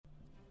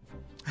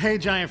Hey,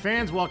 Giant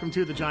fans. Welcome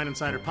to the Giant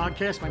Insider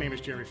Podcast. My name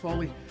is Jerry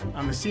Foley.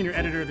 I'm the senior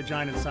editor of the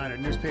Giant Insider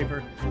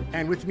newspaper.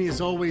 And with me,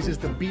 as always, is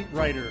the beat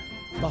writer,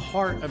 the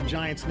heart of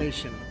Giants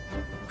Nation,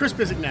 Chris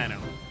Bisignano.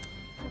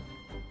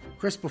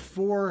 Chris,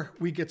 before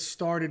we get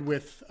started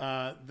with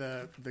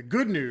the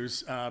good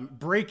news,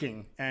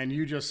 breaking, and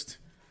you just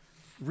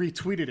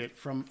retweeted it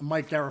from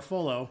Mike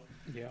Garafolo.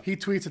 Yeah. He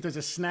tweets that there's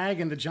a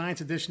snag in the Giants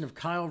edition of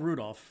Kyle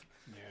Rudolph.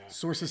 Yeah.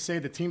 Sources say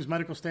the team's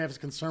medical staff is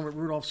concerned with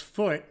Rudolph's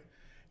foot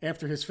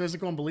after his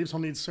physical and believes he'll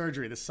need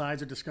surgery. The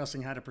sides are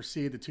discussing how to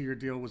proceed. The 2-year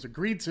deal was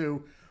agreed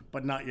to,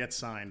 but not yet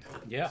signed.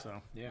 Yeah,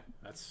 So. yeah,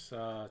 that's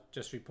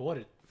just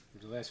reported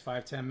in the last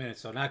 5-10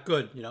 minutes. So not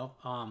good,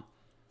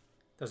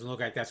 Doesn't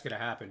look like that's going to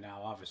happen now,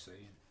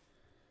 obviously.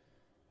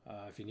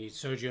 If you need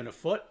surgery on the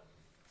foot,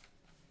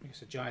 I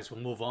guess the Giants will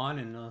move on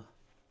and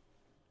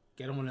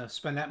get him to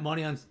spend that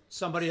money on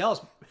somebody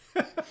else.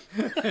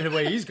 The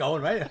way he's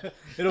going, right?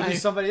 It'll be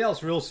somebody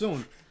else real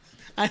soon.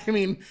 I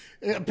mean,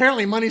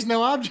 apparently money's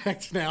no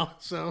object now,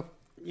 so.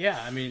 Yeah,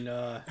 I mean,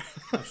 I'm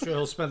sure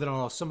he'll spend it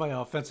on somebody,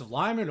 offensive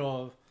lineman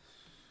or,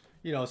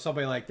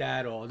 somebody like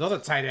that, or another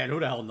tight end. Who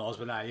the hell knows?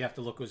 But now you have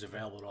to look who's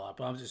available and all that.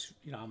 But I'm just,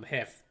 I'm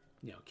half,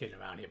 kidding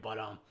around here. But,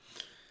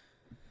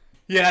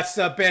 yeah, that's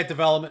a bad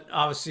development.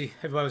 Obviously,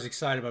 everybody was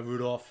excited about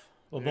Rudolph.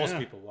 Well, most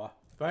people were,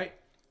 right?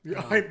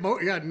 Yeah,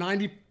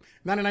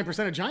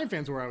 99% of Giant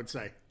fans were, I would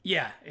say.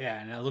 Yeah,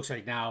 and it looks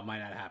like now it might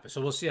not happen. So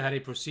we'll see how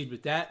they proceed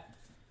with that.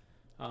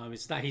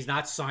 He's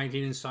not signed. He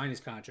didn't sign his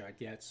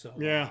contract yet, so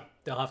Yeah.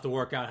 They'll have to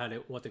work out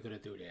what they're going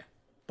to do there.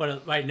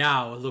 But right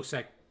now, it looks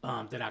like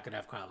they're not going to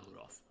have Kyle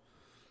Rudolph.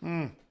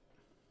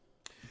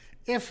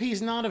 If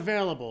he's not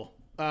available,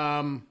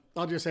 I'll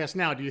just ask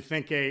now, do you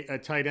think a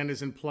tight end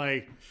is in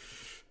play,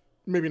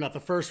 maybe not the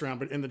first round,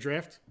 but in the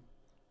draft?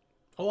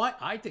 Oh,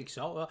 I think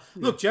so.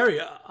 Look, Jerry,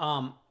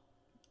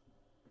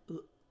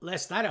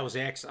 last night I was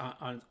asked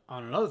on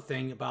another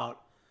thing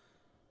about,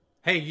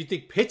 hey, you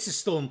think Pitts is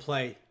still in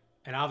play?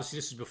 And obviously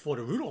this is before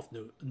the Rudolph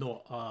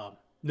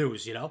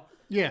news,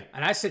 Yeah.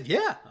 And I said,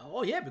 yeah.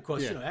 Oh, yeah,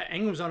 because,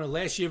 Ingram's on the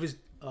last year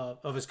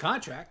of his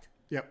contract.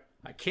 Yep.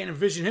 I can't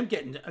envision him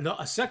getting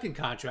a second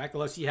contract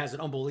unless he has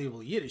an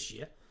unbelievable year this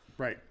year.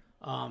 Right.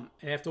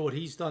 After what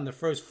he's done the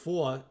first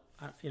 4,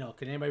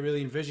 can anybody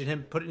really envision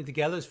him putting it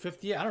together his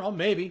 5th year? I don't know,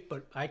 maybe,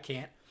 but I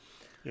can't.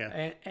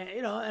 Yeah.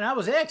 And I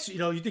was asked,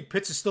 you think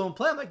Pitts is still in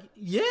play? I'm like,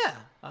 yeah.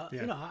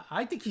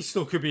 I think he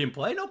still could be in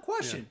play, no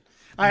question. Yeah.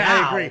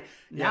 I agree.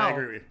 Yeah, I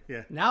agree with you.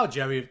 Yeah. Now,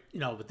 Jerry,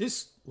 with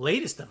this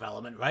latest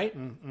development, right?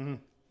 Mm-hmm.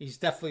 He's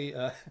definitely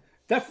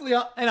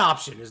an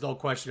option. There's no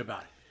question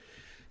about it.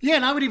 Yeah,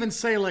 and I would even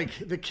say,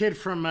 like, the kid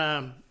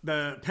from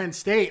the Penn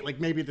State, like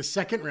maybe the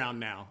second round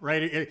now,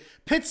 right?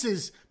 Pitts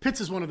is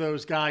one of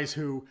those guys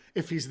who,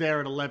 if he's there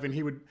at 11,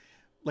 he would,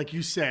 like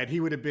you said, he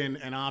would have been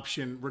an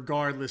option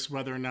regardless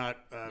whether or not,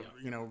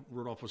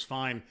 Rudolph was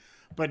fine.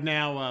 But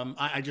now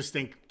I just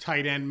think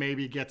tight end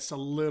maybe gets a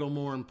little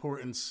more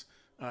importance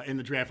in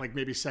the draft, like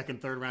maybe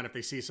second, third round if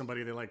they see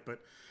somebody they like. But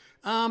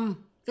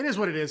it is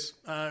what it is.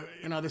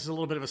 This is a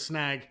little bit of a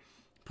snag.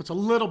 Puts a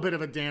little bit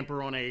of a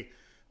damper on a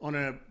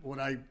what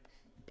I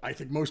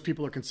think most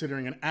people are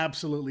considering an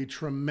absolutely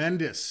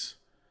tremendous,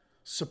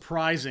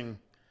 surprising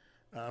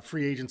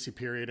free agency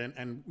period.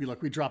 And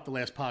we dropped the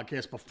last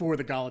podcast before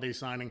the Golladay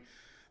signing.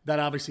 That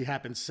obviously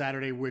happened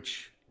Saturday,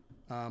 which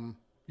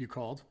you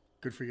called.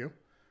 Good for you.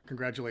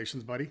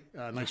 Congratulations, buddy.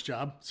 Nice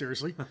job.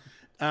 Seriously.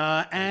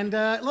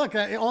 Look,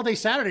 all day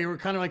Saturday, we were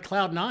kind of like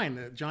cloud 9.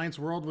 The Giants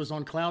world was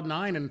on cloud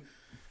 9 and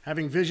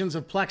having visions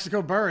of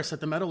Plaxico Burress at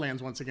the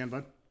Meadowlands once again,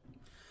 bud.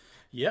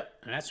 Yep,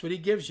 and that's what he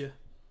gives you.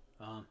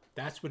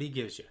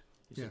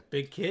 He's a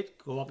big kid.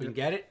 Go up and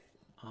get it.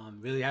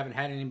 Really haven't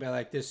had anybody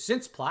like this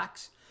since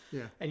Plax.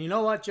 Yeah. And you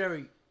know what,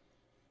 Jerry?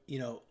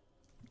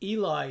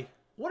 Eli,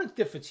 what a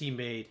difference he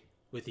made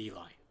with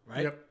Eli,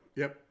 right?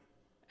 Yep.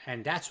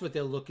 And that's what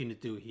they're looking to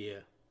do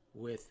here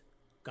with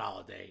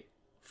Golladay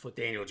for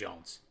Daniel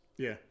Jones.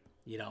 Yeah.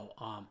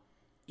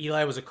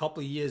 Eli was a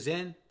couple of years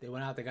in. They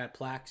went out, they got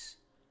Plax.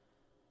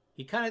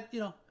 He kind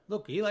of,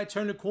 look, Eli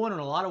turned the corner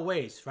in a lot of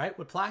ways, right,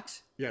 with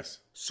Plax? Yes.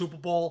 Super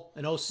Bowl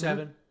in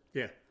 07. Mm-hmm.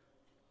 Yeah.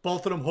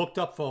 Both of them hooked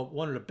up for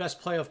one of the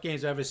best playoff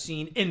games I've ever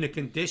seen in the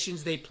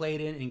conditions they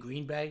played in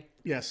Green Bay.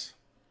 Yes.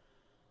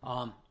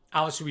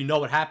 Obviously, we know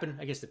what happened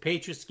against the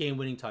Patriots,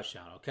 game-winning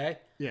touchdown, okay?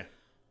 Yeah.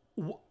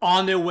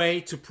 On their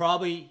way to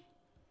probably,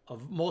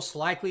 most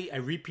likely,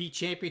 a repeat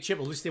championship.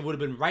 At least they would have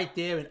been right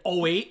there in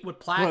 08 with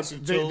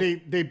Plax. Well,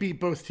 they beat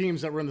both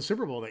teams that were in the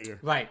Super Bowl that year.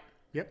 Right.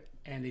 Yep.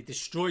 And they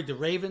destroyed the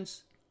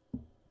Ravens.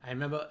 I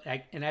remember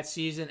in that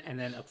season, and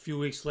then a few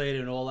weeks later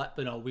and all that,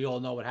 we all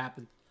know what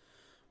happened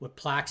with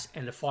Plax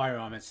and the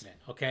firearm incident,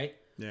 okay?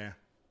 Yeah.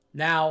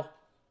 Now,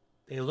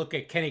 they look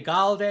at Kenny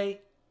Golladay,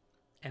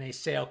 and they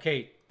say,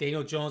 okay,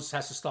 Daniel Jones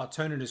has to start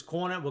turning his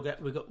corner.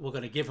 We're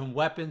going to give him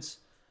weapons.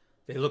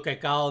 They look at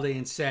Golladay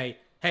and say,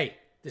 hey,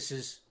 this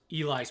is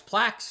Eli's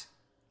Plax,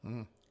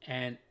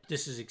 and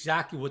this is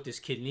exactly what this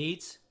kid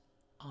needs,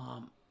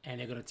 and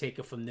they're going to take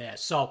it from there.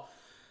 So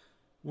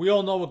we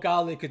all know what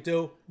Golladay could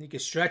do. He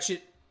could stretch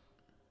it.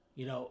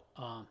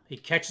 He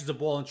catches the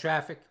ball in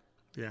traffic.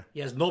 Yeah. He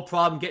has no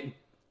problem getting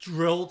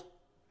drilled,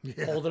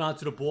 holding on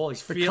to the ball.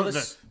 He's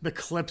fearless. The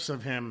clips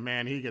of him,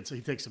 man, he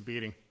takes a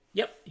beating.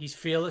 Yep, he's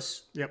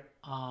fearless. Yep.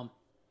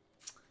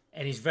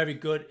 And he's very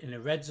good in the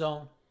red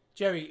zone.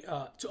 Jerry,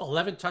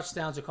 11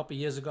 touchdowns a couple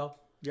years ago.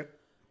 Yep.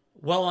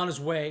 Well on his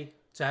way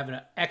to having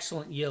an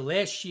excellent year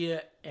last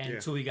year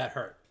until he got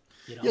hurt.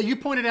 Yeah, you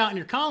pointed out in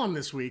your column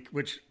this week,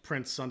 which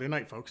prints Sunday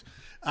night, folks,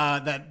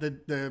 that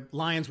the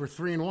Lions were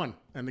 3-1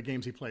 in the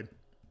games he played.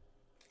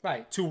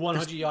 Right, 2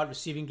 100-yard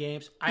receiving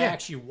games. I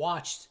actually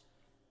watched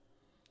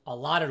a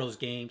lot of those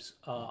games,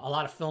 a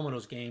lot of film of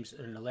those games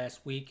in the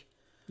last week.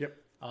 Yep.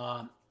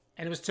 And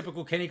it was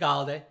typical Kenny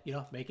Golladay,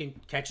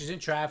 making catches in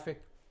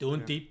traffic,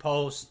 doing deep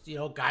posts,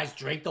 guys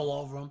draped all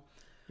over him.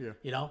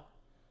 Yeah.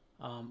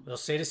 We'll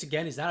say this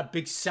again, he's not a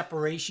big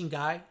separation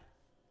guy,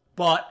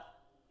 but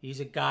he's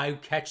a guy who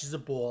catches the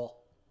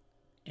ball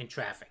in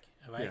traffic,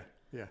 all right?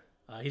 Yeah.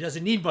 He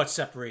doesn't need much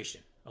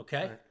separation,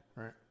 okay?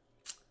 Right.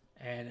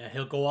 And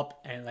he'll go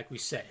up, and like we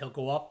said, he'll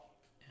go up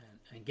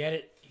and get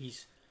it.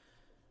 He's,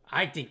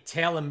 I think,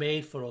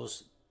 tailor-made for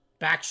those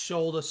back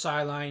shoulder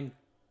sideline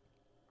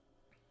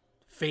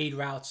fade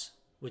routes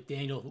with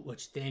Daniel,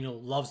 which Daniel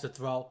loves to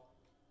throw,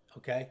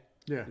 okay?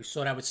 Yeah. We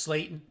saw that with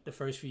Slayton the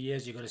first few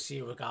years. You're going to see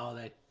it with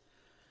Golladay.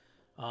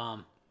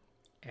 And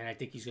I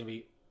think he's going to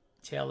be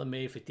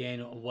tailor-made for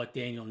Daniel and what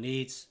Daniel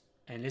needs.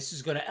 And this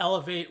is going to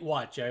elevate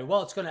what, Jerry?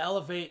 Well, it's going to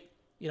elevate,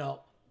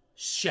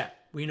 Shep.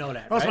 We know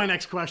that. That's right? my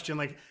next question.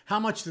 Like, how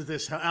much does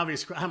this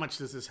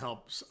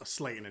help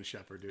Slayton and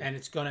Shepard, dude? And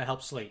it's going to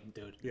help Slayton,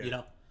 dude.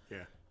 Yeah.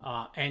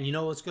 And you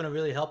know what's going to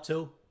really help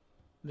too?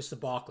 Mr.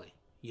 Barkley.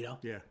 Yeah.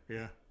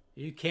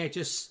 You can't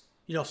just,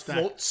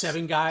 float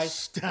 7 guys.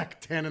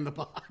 Stack 10 in the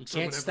box. You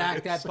can't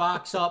stack that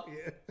box up.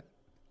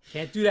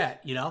 Can't do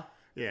that,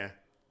 Yeah.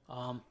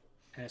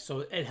 And so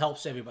it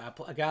helps everybody.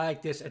 A guy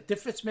like this, a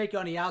difference maker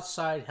on the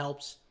outside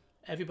helps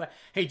everybody.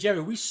 Hey, Jerry,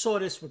 we saw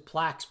this with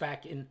Plax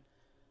back in,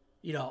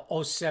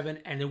 07.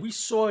 And then we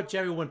saw,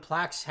 Jerry, when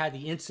Plax had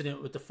the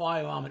incident with the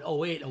firearm in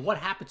 08. And what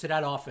happened to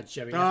that offense,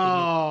 Jerry?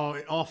 Oh,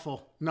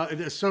 awful. No,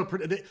 it is so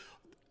pretty.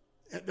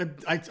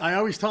 I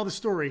always tell the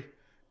story.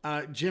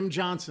 Jim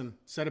Johnson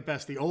said it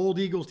best, the old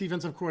Eagles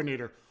defensive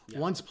coordinator. Yeah.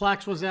 Once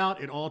Plax was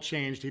out, it all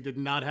changed. He did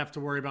not have to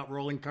worry about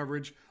rolling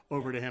coverage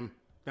over to him.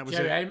 That was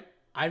Jerry, it.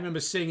 I remember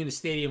sitting in the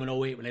stadium in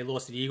 08 when they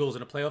lost to the Eagles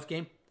in a playoff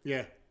game.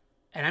 Yeah.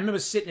 And I remember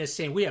sitting there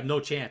saying, we have no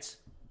chance.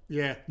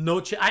 Yeah. No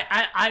chance.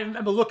 I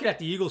remember looking at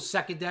the Eagles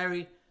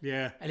secondary.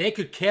 Yeah. And they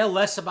could care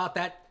less about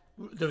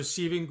the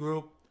receiving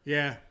group.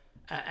 Yeah.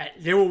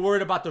 They were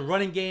worried about the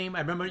running game. I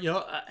remember,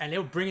 and they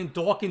were bringing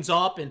Dawkins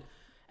up, and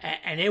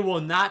they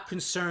were not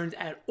concerned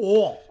at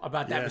all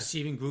about that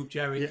receiving group,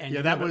 Jerry. And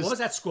what was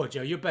that score,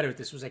 Jerry? You're better at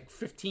this. It was like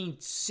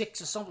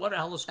 15-6 or something. What the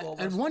hell the score was?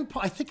 At one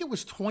point, I think it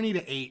was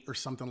 20-8 or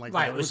something like that.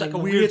 Right, it was like a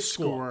weird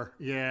score.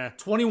 Yeah.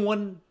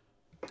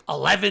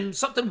 21-11,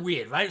 something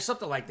weird, right?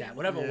 Something like that,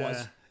 whatever it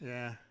was.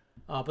 Yeah.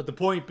 But the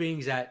point being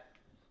is that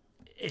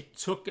it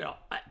took, the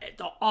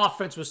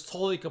offense was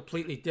totally,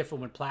 completely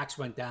different when Plax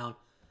went down.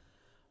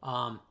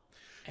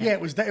 It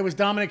was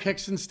Dominic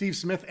Hickson, Steve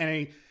Smith,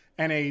 and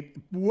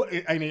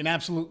an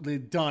absolutely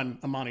done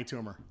Amani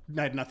Toomer.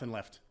 Had nothing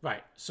left.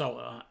 Right.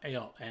 So,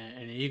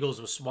 and the Eagles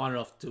were smart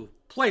enough to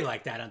play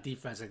like that on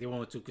defense. Like they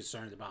weren't too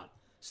concerned about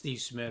Steve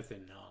Smith,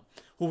 and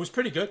who was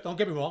pretty good. Don't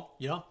get me wrong,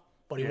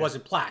 but he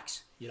wasn't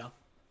Plax,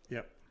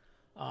 Yep.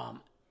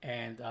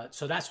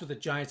 So that's what the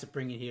Giants are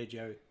bringing here,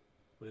 Jerry,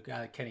 with a guy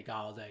like Kenny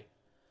Golladay.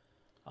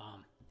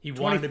 He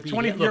wanted to be.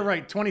 You're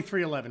right.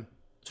 23-11.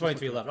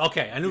 23-11.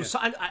 Okay, I knew. Yeah.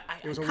 I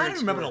kind of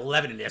remember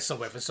 11 in there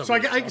somewhere for some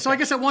reason. So I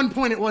guess at one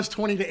point it was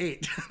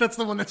 20-8. That's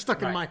the one that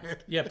stuck in my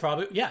head. Yeah,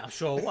 probably. Yeah, I'm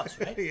sure it was.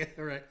 Right. Yeah,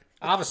 right.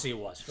 Obviously it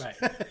was. Right.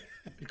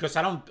 Because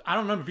I don't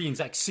remember being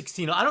like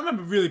 16. I don't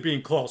remember really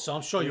being close. So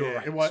I'm sure you were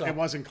right. It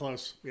wasn't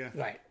close. Yeah.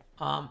 Right.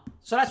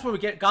 So that's where we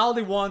get.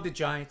 Golladay won the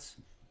Giants.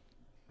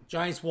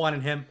 Giants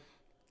wanted him.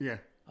 Yeah.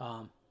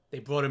 They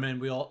brought him in.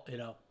 We all,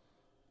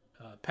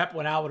 Pep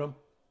went out with him.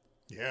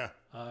 Yeah.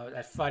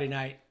 That Friday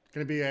night.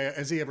 Going to be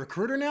is he a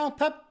recruiter now,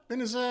 Pep? In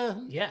his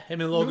Yeah,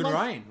 him and Logan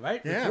Ryan,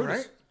 right? Yeah, Recruiters.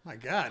 right. My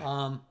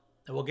God.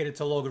 And we'll get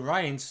into Logan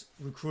Ryan's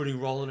recruiting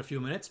role in a few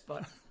minutes,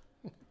 but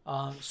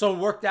so it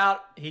worked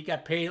out. He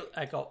got paid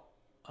like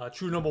a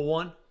true number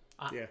one.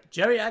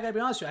 Jerry, I got to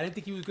be honest with you, I didn't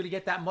think he was going to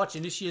get that much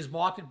in this year's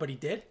market, but he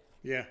did.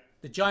 Yeah.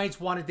 The Giants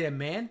wanted their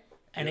man,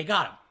 and they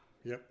got him.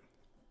 Yep.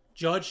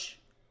 Judge,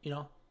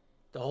 the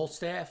whole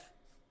staff.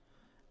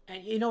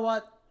 And you know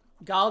what?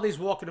 Galladay's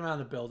walking around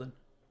the building.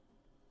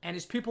 And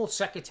his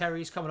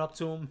secretaries coming up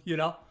to him,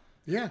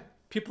 Yeah.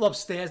 People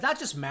upstairs, not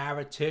just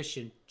Mara, Tish,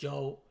 and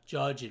Joe,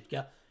 Judge, and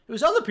it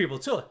was other people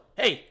too.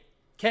 Hey,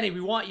 Kenny,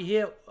 we want you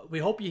here. We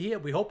hope you're here.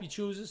 We hope you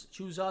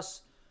choose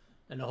us.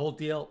 And the whole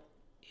deal,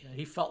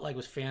 he felt like it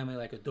was family,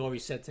 like Adoree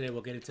said today.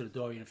 We'll get into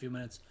Adoree in a few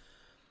minutes.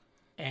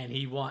 And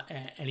he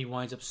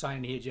winds up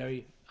signing here,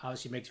 Jerry.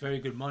 Obviously makes very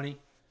good money.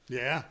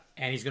 Yeah.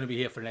 And he's going to be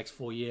here for the next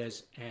 4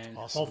 years. And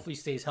hopefully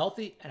stays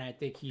healthy. And I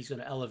think he's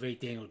going to elevate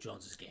Daniel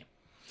Jones' game.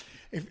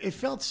 It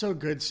felt so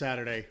good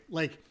Saturday.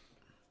 Like,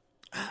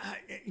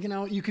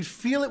 You could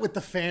feel it with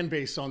the fan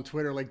base on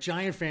Twitter. Like,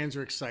 Giant fans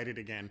are excited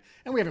again.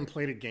 And we haven't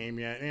played a game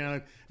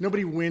yet.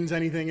 Nobody wins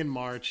anything in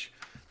March.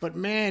 But,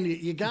 man,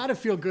 you got to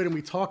feel good. And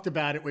we talked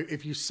about it.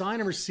 If you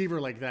sign a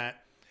receiver like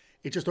that,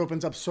 it just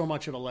opens up so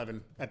much at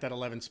that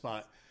 11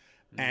 spot.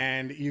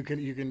 And you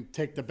can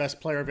take the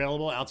best player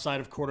available outside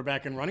of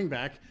quarterback and running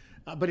back.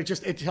 But it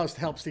just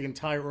helps the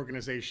entire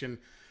organization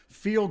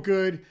feel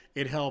good.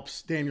 It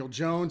helps Daniel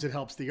Jones. It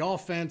helps the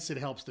offense. It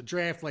helps the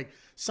draft. Like,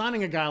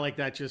 signing a guy like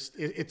that,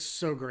 it's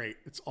so great.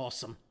 It's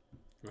awesome.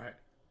 Right.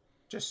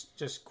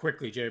 Just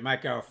quickly, Jerry,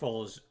 Mike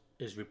Garafolo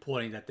is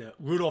reporting that the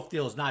Rudolph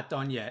deal is not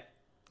done yet.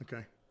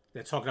 Okay.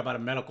 They're talking about a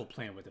medical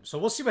plan with him. So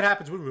we'll see what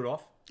happens with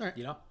Rudolph. All right.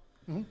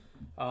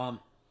 Mm-hmm.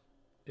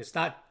 It's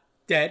not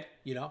dead,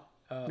 Yeah.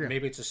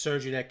 Maybe it's a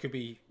surgery that could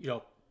be,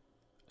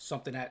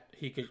 something that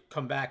he could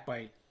come back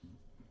by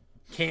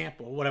camp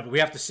or whatever. We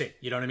have to see.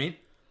 You know what I mean?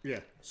 Yeah.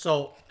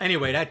 So,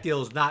 anyway, that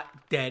deal is not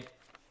dead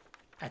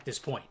at this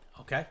point,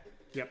 okay?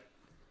 Yep.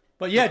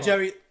 But, yeah,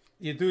 Jerry,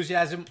 the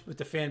enthusiasm with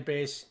the fan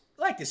base,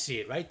 you like to see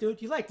it, right,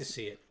 dude? You like to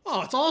see it.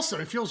 Oh, it's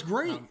awesome. It feels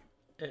great.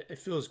 It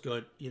feels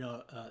good.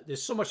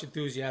 There's so much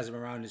enthusiasm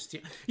around this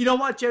team. You know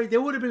what, Jerry?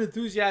 There would have been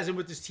enthusiasm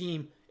with this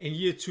team in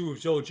year 2 of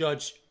Joe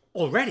Judge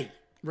already.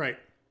 Right.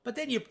 But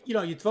then, you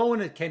throw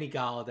in a Kenny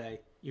Galladay,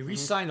 you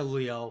re-sign a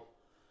Leo,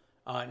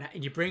 and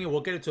you bring in,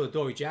 we'll get into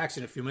Adoree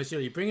Jackson in a few minutes.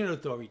 You bring in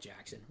Adoree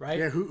Jackson, right?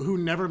 Yeah, who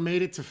never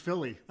made it to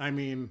Philly. I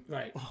mean,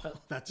 right.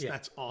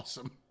 That's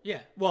awesome. Yeah.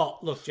 Well,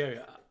 look, Jerry,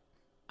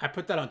 I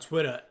put that on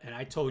Twitter, and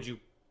I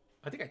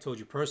think I told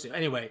you personally.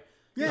 Anyway,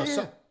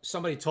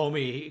 somebody told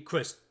me,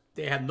 Chris,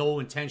 they have no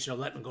intention of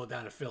letting him go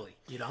down to Philly,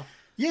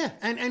 Yeah,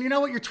 and you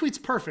know what? Your tweet's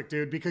perfect,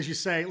 dude, because you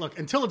say, look,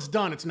 until it's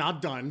done, it's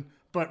not done.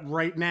 But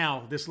right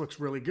now, this looks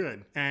really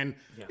good. And,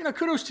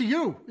 kudos to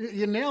you.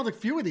 You nailed a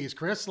few of these,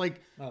 Chris. Like,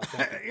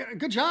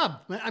 good job.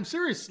 I'm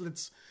serious.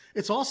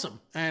 It's awesome.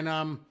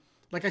 And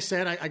like I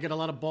said, I get a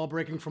lot of ball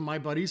breaking from my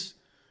buddies.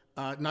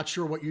 Not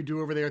sure what you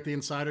do over there at the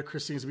Insider.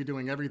 Chris seems to be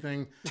doing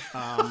everything.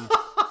 They're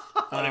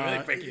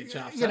really breaking your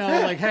chops.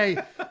 Like,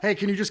 hey,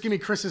 can you just give me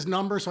Chris's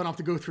number so I don't have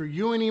to go through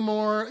you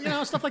anymore?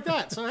 Stuff like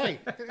that. So,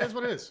 hey, that's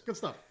what it is. Good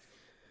stuff.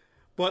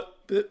 But,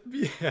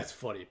 yeah, that's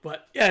funny.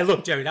 But, yeah,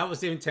 look, Jerry, that was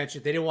their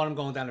intention. They didn't want him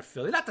going down to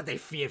Philly. Not that they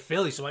fear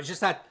Philly, so it's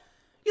just that,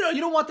 you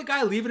don't want the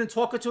guy leaving and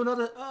talking to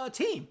another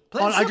team.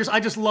 I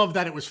just love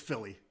that it was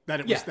Philly. That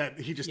it was that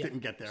he just didn't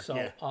get there. So,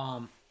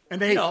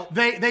 and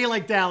they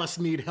like Dallas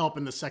need help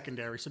in the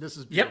secondary, so this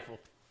is beautiful.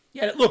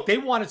 Yep. Yeah, look, they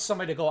wanted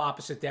somebody to go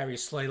opposite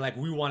Darius Slay like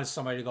we wanted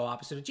somebody to go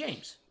opposite of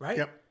James,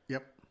 right?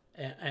 Yep.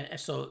 And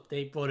so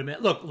they brought him in.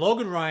 Look,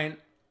 Logan Ryan,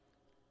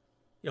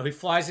 he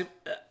flies it.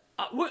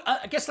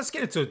 I guess let's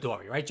get into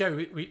Adoree, right,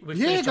 Jerry? We go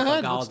ahead.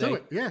 Let's do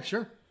it. Yeah,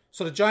 sure.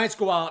 So the Giants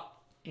go out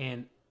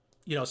and,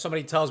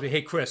 somebody tells me,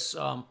 hey, Chris,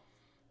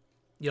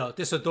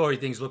 this Adoree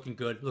thing's looking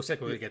good. Looks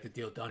like we're going to get the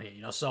deal done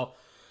here, So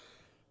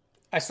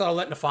I started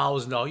letting the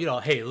followers know,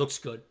 hey, it looks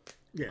good.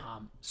 Yeah.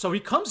 So he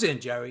comes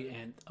in, Jerry,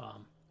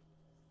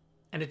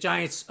 and the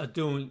Giants are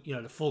doing,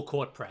 the full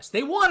court press.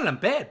 They wanted him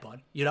bad,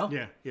 bud,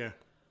 Yeah.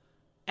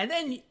 And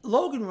then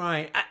Logan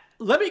Ryan,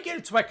 let me get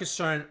into my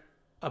concern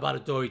about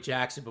Adoree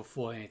Jackson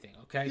before anything,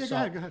 okay? Yeah,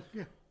 so go ahead.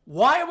 Yeah.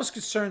 Why I was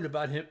concerned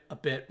about him a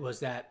bit was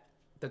that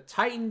the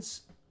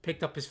Titans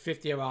picked up his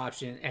 5th-year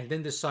option and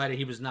then decided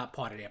he was not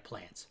part of their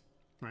plans.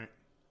 Right.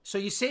 So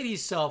you say to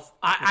yourself,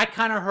 I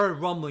kind of heard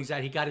rumblings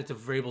that he got into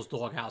Vrabel's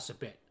doghouse a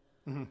bit.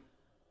 Mm-hmm.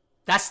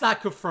 That's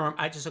not confirmed.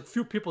 A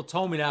few people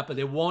told me that, but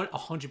they weren't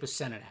 100%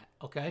 of that,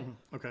 okay?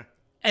 Mm-hmm. Okay.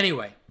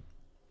 Anyway,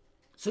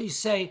 so you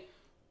say,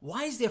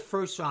 why is their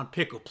first-round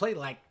pick, who played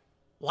like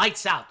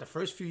lights out the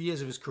first few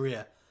years of his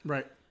career,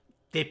 right?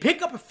 They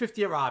pick up a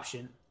 5th-year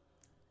option,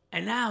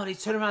 and now they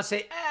turn around and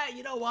say,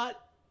 you know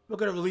what? We're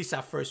going to release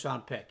our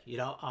first-round pick. We're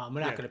not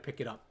going to pick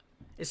it up.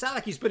 It's not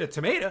like he's been a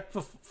tomato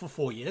for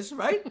 4 years,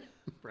 right?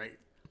 Right.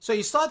 So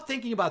you start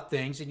thinking about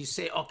things, and you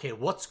say, okay,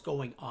 what's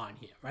going on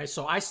here, right?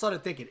 So I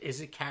started thinking,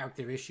 is it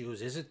character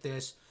issues? Is it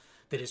this?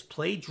 Did his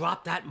play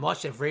drop that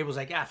much that Vrabel's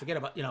like, forget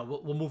about,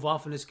 we'll move on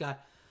from this guy?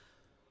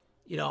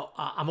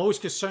 I'm always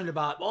concerned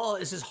about,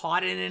 is his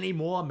heart in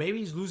anymore? Maybe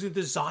he's losing the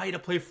desire to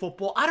play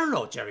football. I don't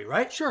know, Jerry,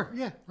 right? Sure,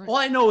 yeah. Right. All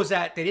I know is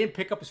that they didn't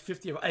pick up his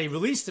 5th-year. They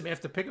released him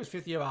after picking up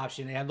his 5th-year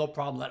option. They had no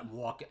problem letting him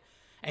walk it.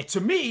 And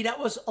to me, that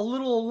was a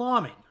little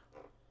alarming.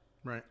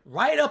 Right.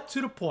 Right up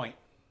to the point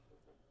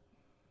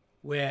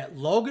where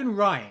Logan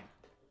Ryan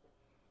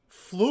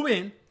flew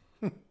in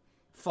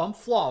from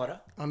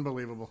Florida.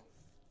 Unbelievable.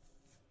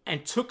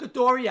 And took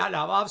Adoree out.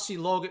 Now, obviously,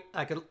 Logan's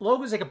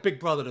like a big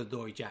brother to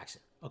Adoree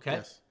Jackson. Okay?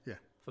 Yes, yeah.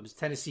 From his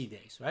Tennessee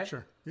days, right?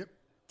 Sure, yep.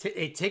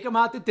 They take him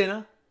out to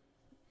dinner.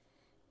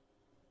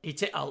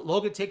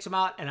 Logan takes him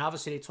out, and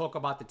obviously they talk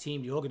about the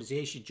team, the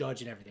organization,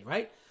 Judge, and everything,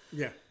 right?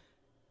 Yeah.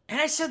 And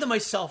I said to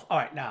myself, all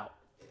right, now,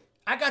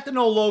 I got to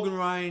know Logan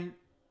Ryan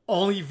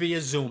only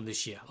via Zoom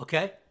this year,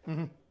 okay?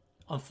 Mm-hmm.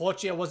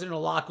 Unfortunately, I wasn't in the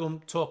locker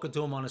room talking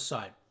to him on the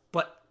side.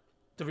 But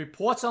the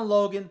reports on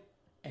Logan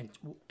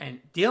and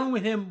dealing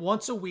with him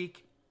once a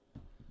week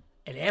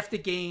and after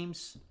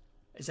games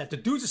is that the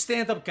dude's a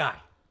stand-up guy.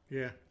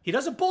 Yeah. He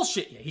doesn't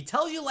bullshit you. He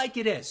tells you like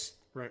it is.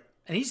 Right.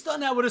 And he's done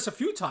that with us a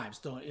few times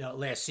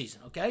last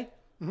season, okay?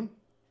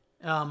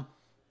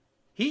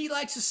 He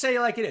likes to say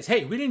like it is.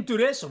 Hey, we didn't do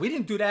this, or we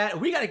didn't do that, or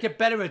we got to get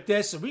better at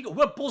this, and we're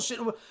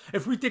bullshitting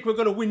if we think we're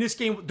going to win this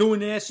game doing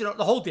this, the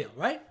whole deal,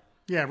 right?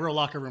 Yeah, real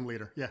locker room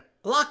leader. Yeah.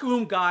 A locker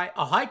room guy,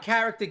 a high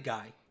character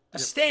guy, a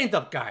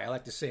stand-up guy, I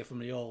like to say from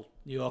the old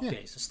New York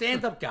days. A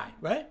stand-up guy,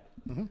 right?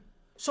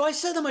 So I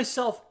said to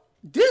myself,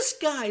 this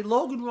guy,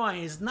 Logan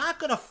Ryan, is not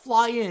going to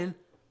fly in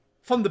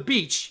from the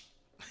beach,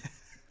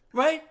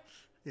 right?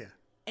 Yeah.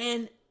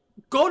 And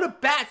go to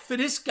bat for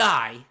this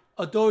guy,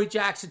 Adoree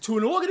Jackson, to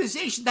an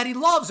organization that he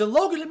loves. And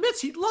Logan admits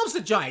he loves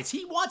the Giants.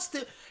 He wants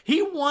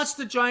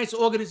the Giants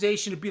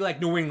organization to be like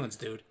New England's,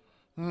 dude.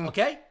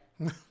 Okay?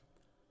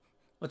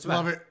 What's the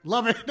matter?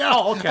 Love it. No,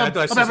 Oh, okay.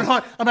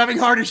 I'm having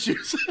heart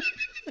issues.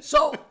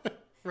 So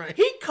Right.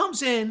 he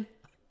comes in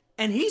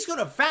and he's going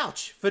to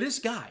vouch for this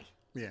guy.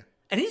 Yeah.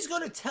 And he's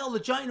going to tell the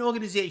Giant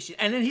organization,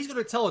 and then he's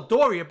going to tell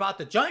Adoree about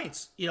the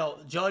Giants,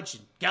 Judge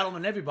and Gettleman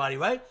and everybody,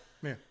 right?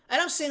 Yeah.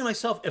 And I'm saying to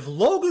myself, if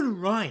Logan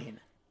Ryan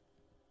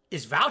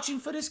is vouching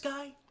for this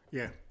guy,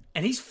 Yeah.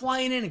 and he's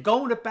flying in and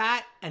going to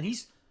bat, and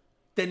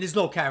then there's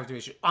no character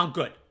issue. I'm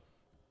good.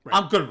 Right.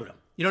 I'm good with him.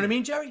 You know what I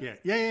mean, Jerry?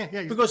 Yeah.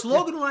 Yeah. Because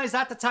Logan Ryan's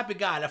not the type of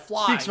guy to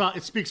fly.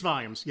 It speaks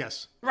volumes.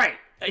 Yes. Right.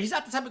 He's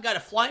not the type of guy to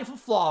fly in from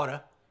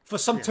Florida for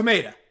some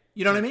tomato.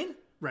 You know what I mean?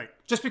 Right.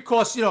 Just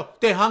because,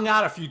 they hung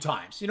out a few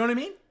times. You know what I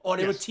mean? Or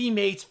they were Yes.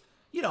 teammates,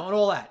 and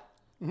all that.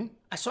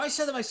 So I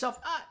said to myself,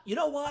 you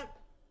know what?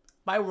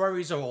 My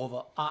worries are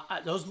over.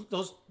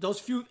 Those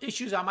few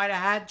issues I might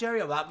have had,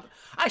 Jerry,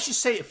 I should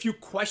say a few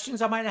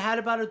questions I might have had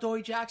about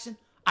Adoree Jackson,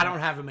 I don't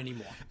have them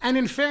anymore. And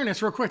in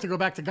fairness, real quick, to go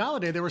back to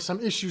Galladay, there were some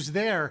issues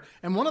there.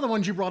 And one of the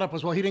ones you brought up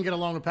was, well, he didn't get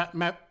along with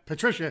Matt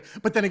Patricia.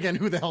 But then again,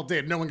 who the hell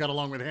did? No one got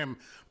along with him.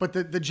 But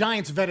the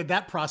Giants vetted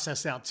that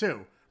process out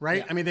too, right?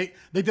 Yeah. I mean, they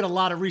did a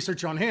lot of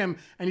research on him.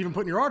 And even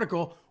put in your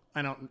article,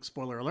 I don't,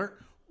 spoiler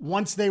alert,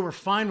 once they were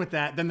fine with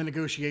that, then the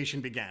negotiation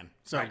began.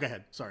 So Right. Go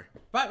ahead. Sorry.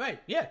 Right.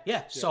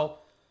 Yeah. So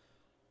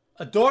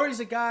Adoree's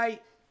a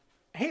guy,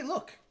 hey,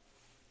 look,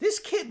 this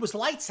kid was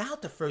lights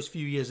out the first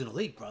few years in the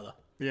league, brother.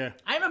 Yeah.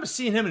 I remember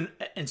seeing him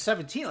in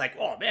 17, like,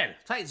 oh, man,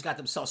 Titans got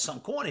themselves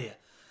some corner here.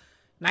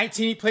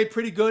 19, he played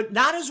pretty good.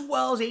 Not as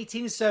well as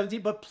 18 and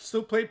 17, but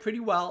still played pretty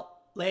well.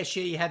 Last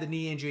year, he had the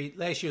knee injury.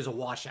 Last year was a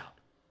washout,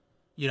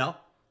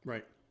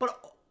 Right.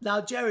 But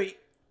now, Jerry,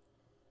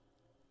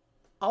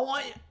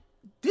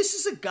 this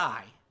is a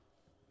guy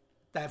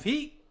that if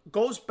he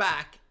goes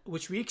back,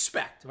 which we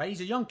expect, right?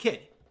 He's a young kid.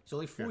 He's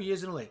only 4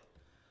 years in the league.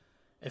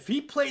 If he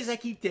plays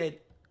like he did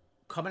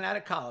coming out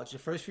of college, the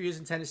first few years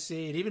in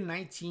Tennessee, and even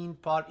 19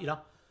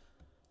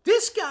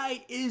 this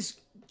guy is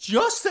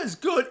just as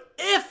good,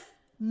 if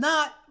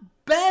not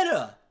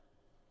better,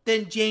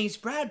 than James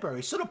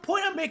Bradbury. So the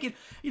point I'm making,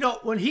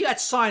 when he got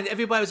signed,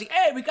 everybody was like,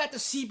 hey, we got the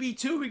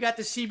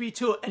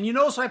CB2. And you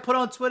notice what I put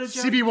on Twitter,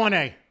 Jerry?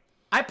 CB1A.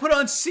 I put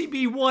on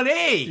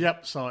CB1A.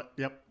 Yep. Saw it.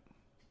 Yep.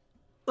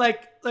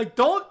 Like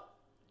don't,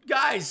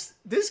 guys,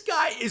 this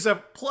guy is a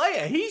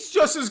player. He's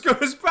just as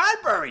good as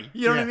Bradbury.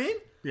 You know what I mean?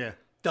 Yeah.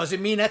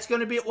 Doesn't mean that's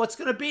going to be what's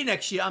going to be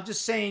next year. I'm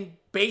just saying,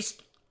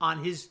 based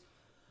on his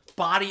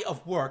body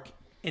of work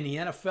in the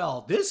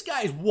NFL, this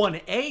guy is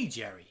 1A,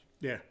 Jerry.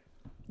 Yeah.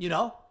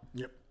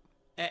 Yep.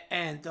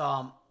 And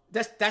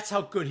that's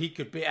how good he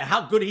could be, and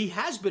how good he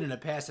has been in the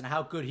past, and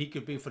how good he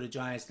could be for the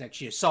Giants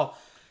next year. So,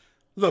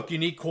 look, you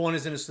need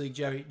corners in this league,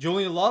 Jerry.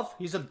 Julian Love,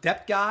 he's a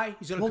depth guy.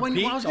 He's going to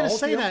compete. I was going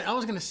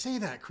to say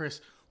that,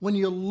 Chris. When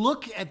you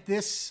look at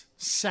this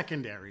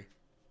secondary,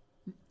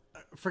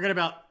 forget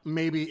about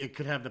maybe it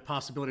could have the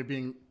possibility of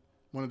being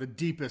one of the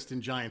deepest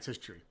in Giants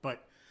history.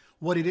 But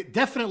what it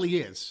definitely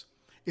is,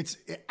 it's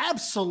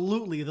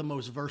absolutely the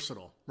most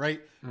versatile,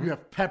 right? Mm-hmm. You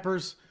have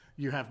Peppers,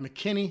 you have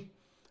McKinney,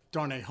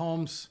 Darnay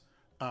Holmes,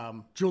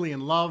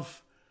 Julian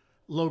Love,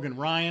 Logan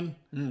Ryan.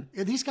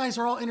 These guys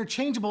are all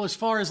interchangeable as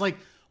far as like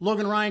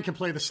Logan Ryan can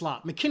play the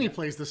slot. McKinney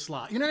plays the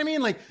slot. You know what I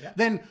mean?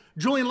 Then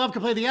Julian Love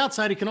can play the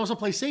outside. He can also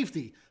play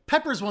safety.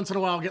 Peppers once in a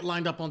while get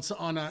lined up in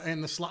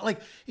the slot.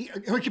 Like he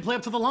can play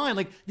up to the line.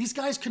 Like these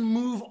guys can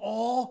move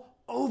all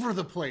over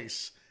the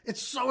place.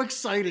 It's so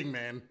exciting,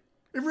 man.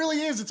 It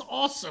really is. It's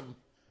awesome.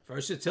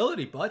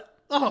 Versatility, bud.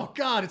 Oh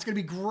God, it's gonna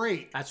be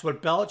great. That's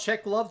what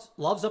Belichick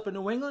loves up in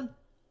New England,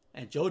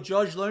 and Joe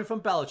Judge learned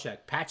from Belichick.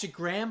 Patrick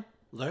Graham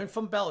learned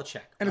from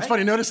Belichick. And it's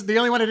funny. Notice the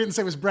only one I didn't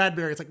say was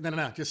Bradbury. It's like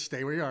no. Just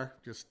stay where you are.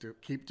 Just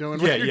keep doing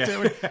what you're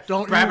doing.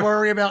 Don't you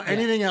worry about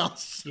anything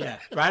else. Yeah,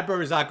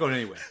 Bradbury's not going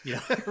anywhere.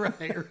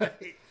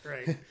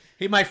 Right.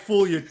 He might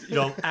fool you,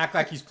 act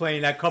like he's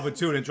playing that cover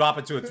 2 and then drop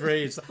it to a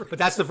 3. But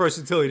that's the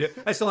versatility.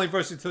 That's the only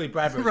versatility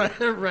Bradbury.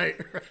 Right.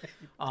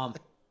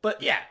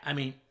 But yeah, I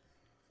mean,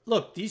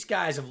 look, these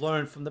guys have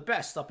learned from the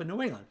best up in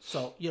New England.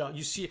 So,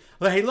 you see,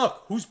 hey,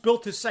 look, who's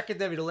built his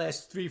secondary the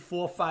last 3,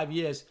 4, 5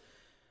 years?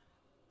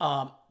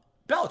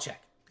 Belichick.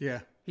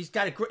 Yeah. He's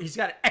got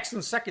an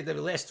excellent secondary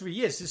the last 3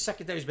 years. His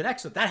secondary's been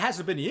excellent. That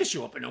hasn't been the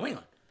issue up in New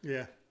England.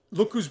 Yeah.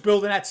 Look who's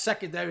building that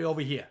secondary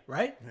over here,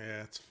 right?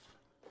 Yeah, it's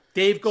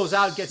Dave goes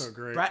out and gets so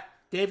great.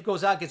 Dave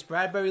goes out, gets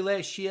Bradbury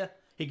last year.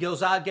 He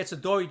goes out, gets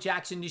Adoree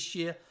Jackson this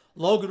year.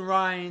 Logan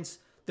Ryans,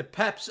 the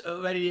Peps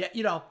already,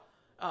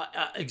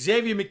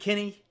 Xavier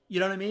McKinney. You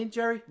know what I mean,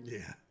 Jerry?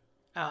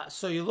 Yeah.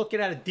 So you're looking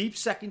at a deep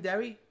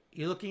secondary.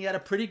 You're looking at a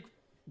pretty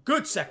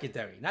good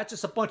secondary, not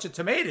just a bunch of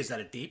tomatoes that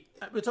are deep.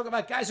 We're talking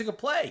about guys who can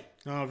play.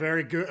 Oh,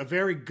 very good. A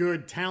very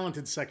good,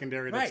 talented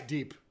secondary that's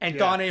deep. And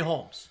Darnay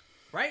Holmes,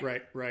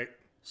 right? Right.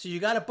 So you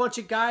got a bunch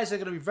of guys that are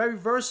going to be very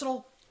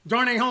versatile.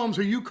 Darnay Holmes,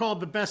 who you called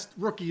the best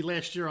rookie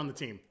last year on the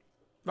team.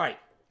 Right.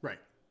 Right.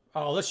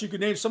 Oh, unless you could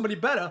name somebody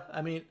better.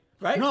 I mean,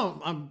 right?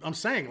 No, I'm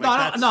saying.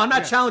 Like no, I'm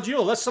not challenging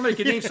you. Unless somebody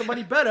can name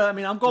somebody better. I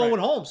mean, I'm going with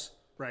Holmes.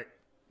 Right.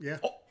 Yeah.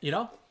 Oh, you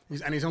know?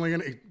 He's only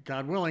going to,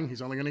 God willing,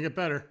 he's only going to get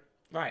better.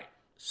 Right.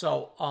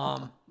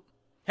 So,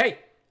 hey,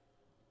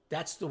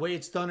 that's the way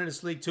it's done in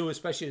this league too,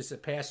 especially it's a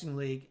passing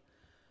league.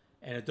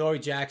 And Adoree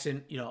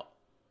Jackson,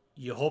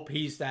 you hope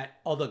he's that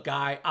other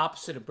guy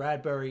opposite of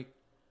Bradbury.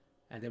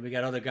 And then we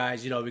got other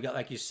guys, we got,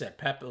 like you said,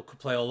 Pep could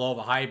play all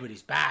over. Hybrid,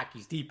 he's back.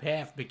 He's deep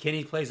half.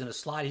 McKinney plays in a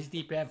slot. He's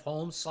deep half.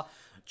 Holmes,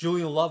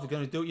 Julian Love is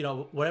going to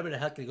do, whatever the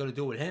heck they're going to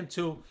do with him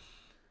too.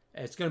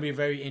 It's going to be a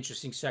very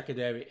interesting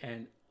secondary.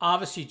 And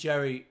obviously,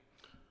 Jerry,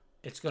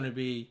 it's going to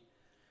be,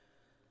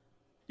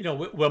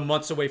 we're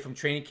months away from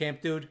training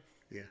camp, dude.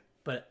 Yeah.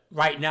 But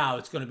right now,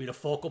 it's going to be the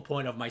focal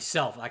point of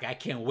myself. Like, I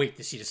can't wait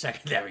to see the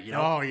secondary,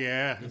 Oh,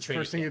 yeah. It's the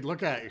first thing you'd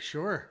look at.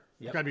 Sure.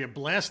 Yep. It's got to be a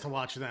blast to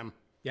watch them.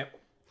 Yep.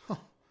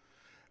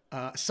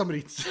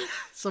 Somebody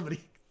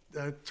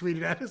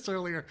tweeted at us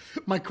earlier.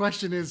 My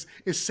question is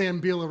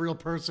Sam Beal a real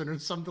person or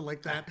something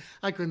like that?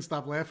 I couldn't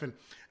stop laughing.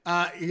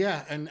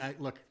 Yeah, and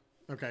look,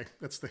 okay,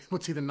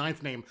 what's he, the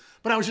ninth name?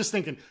 But I was just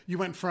thinking, you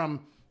went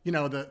from,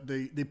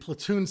 the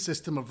platoon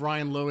system of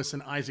Ryan Lewis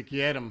and Isaac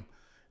Yiadom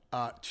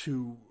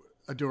to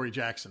Adoree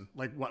Jackson.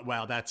 Like,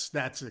 wow,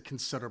 that's a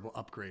considerable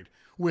upgrade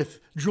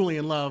with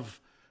Julian Love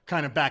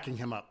kind of backing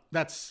him up.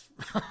 That's,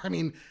 I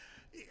mean,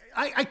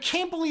 I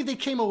can't believe they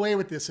came away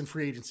with this in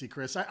free agency,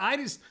 Chris. I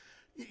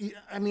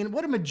mean,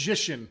 what a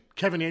magician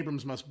Kevin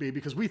Abrams must be,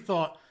 because we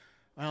thought,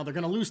 well, they're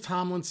going to lose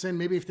Tomlinson.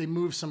 Maybe if they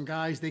move some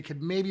guys, they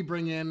could maybe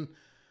bring in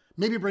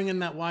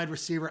that wide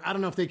receiver. I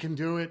don't know if they can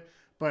do it,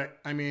 but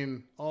I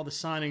mean, all the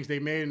signings they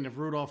made, and if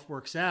Rudolph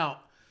works out,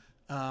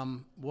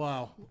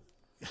 wow.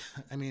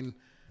 I mean,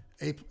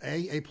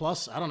 A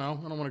plus. I don't know.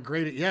 I don't want to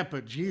grade it yet,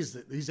 but geez,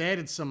 he's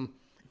added some,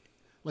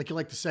 like you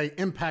like to say,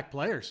 impact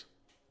players.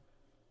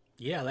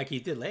 Yeah, like he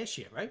did last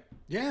year, right?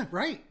 Yeah,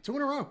 right. 2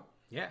 in a row.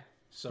 Yeah.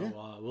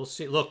 So we'll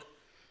see. Look,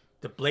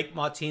 the Blake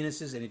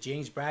Martinez's and the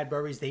James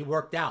Bradburys, they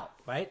worked out,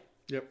 right?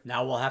 Yep.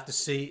 Now we'll have to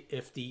see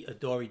if the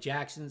Adoree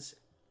Jacksons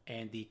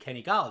and the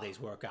Kenny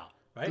Galladay's work out,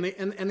 right?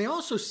 And they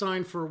also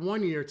signed for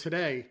 1 year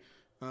today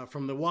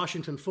from the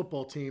Washington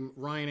football team,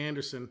 Ryan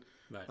Anderson.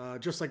 Right.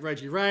 Just like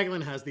Reggie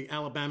Ragland has the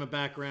Alabama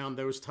background,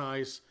 those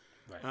ties.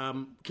 Right.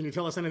 Can you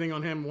tell us anything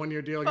on him? 1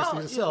 year deal. I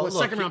guess the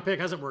second round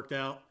pick hasn't worked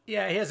out.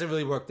 Yeah, he hasn't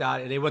really worked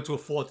out. They went to a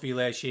 4-3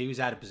 last year. He was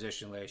out of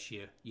position last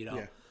year.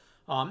 Yeah.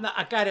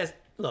 A guy that,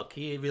 look,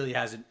 he really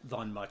hasn't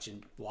done much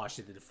in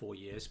Washington in 4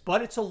 years,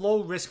 but it's a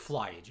low risk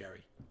flyer,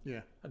 Jerry.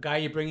 Yeah. A guy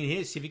you bring in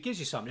here, see if he gives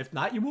you something. If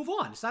not, you move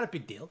on. It's not a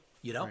big deal,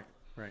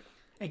 Right.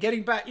 And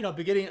getting back,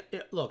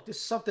 look, this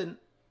is something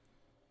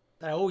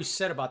that I always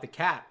said about the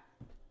cap.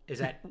 Is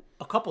that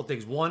a couple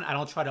things? One, I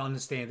don't try to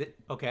understand it.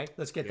 Okay,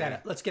 let's get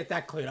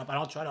that cleared up. I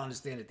don't try to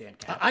understand the damn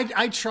cap.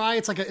 I try.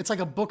 It's like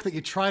a book that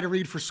you try to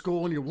read for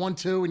school, and you want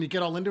to, and you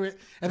get all into it,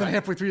 and then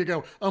halfway through you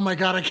go, "Oh my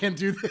God, I can't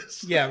do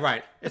this." Yeah,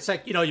 right. It's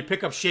like you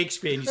pick up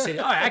Shakespeare and you say,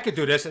 "All right, I could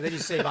do this," and then you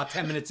say about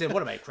 10 minutes in,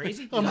 "What am I,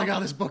 crazy?" Oh my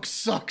God, this book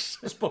sucks.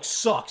 This book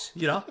sucks.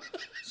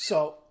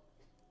 So,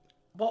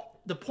 well,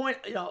 the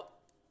point, the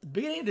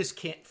beginning of this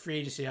free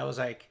agency, I was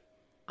like,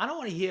 I don't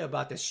want to hear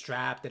about this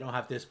strap. They don't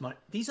have this money.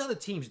 These other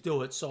teams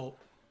do it, so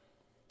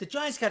the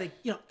Giants got to,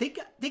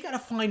 they got to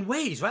find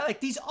ways, right?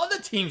 Like these other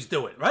teams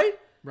do it, right?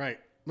 Right.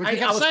 I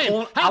kept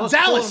saying, how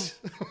Dallas?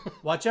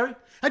 What, Jerry?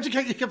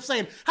 You kept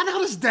saying, how the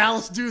hell does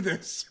Dallas do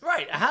this?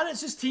 Right. How does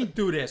this team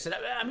do this? And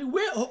I mean,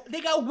 they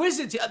got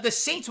wizards. The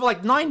Saints were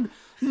like $90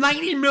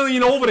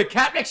 million over the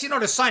cap. Next,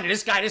 they're signing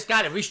this guy,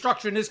 they're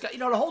restructuring this guy.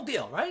 The whole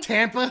deal, right?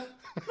 Tampa.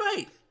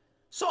 Right.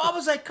 So I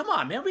was like, come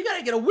on, man, we got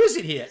to get a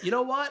wizard here. You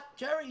know what,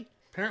 Jerry?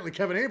 Apparently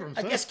Kevin Abrams.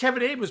 I guess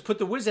Kevin Abrams put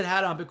the wizard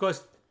hat on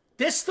because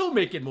they're still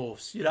making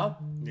moves,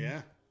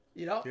 Yeah.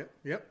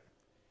 Yep.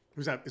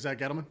 Who's that? Is that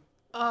Gettleman?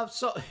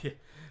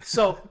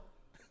 So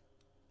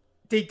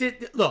they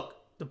did. Look,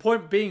 the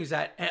point being is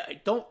that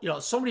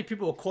so many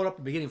people were caught up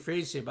in the beginning of free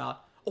agency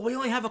about, we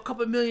only have a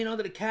couple million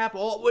under the cap,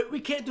 or we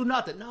can't do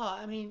nothing. No,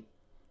 I mean,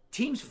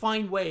 teams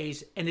find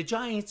ways, and the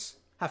Giants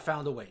have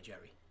found a way,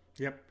 Jerry.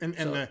 Yep. In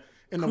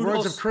the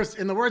words of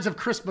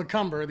Chris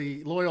McCumber,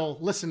 the loyal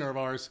listener of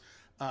ours,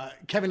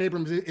 Kevin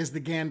Abrams is the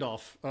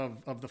Gandalf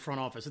of the front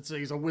office.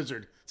 He's a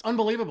wizard. It's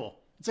unbelievable.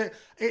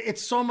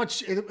 It's so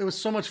much. It was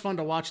so much fun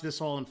to watch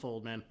this all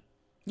unfold, man.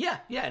 Yeah,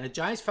 and the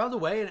Giants found a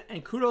way,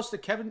 and kudos to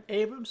Kevin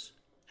Abrams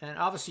and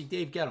obviously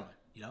Dave Gettleman.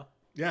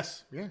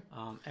 Yes, yeah.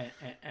 And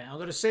I'm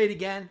going to say it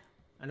again.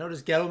 I know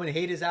there's Gettleman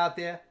haters out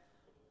there,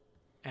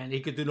 and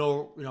he could do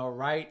no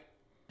right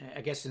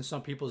I guess in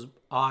some people's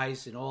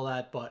eyes and all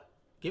that, but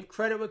give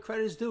credit where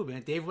credit is due,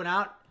 man. Dave went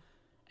out,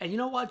 and you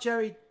know what,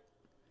 Jerry?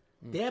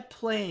 They're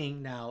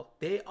playing now.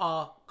 They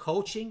are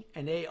coaching,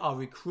 and they are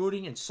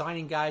recruiting and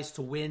signing guys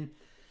to win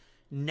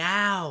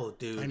now,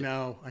 dude. I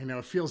know.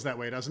 It feels that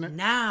way, doesn't it?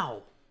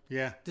 Now.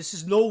 Yeah. This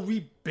is no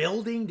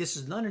rebuilding. This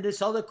is none of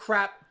this other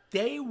crap.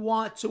 They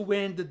want to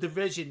win the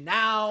division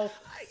now,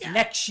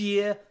 next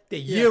year, the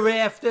year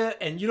after,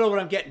 and you know what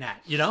I'm getting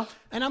at, you know?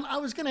 And I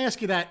was going to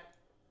ask you that.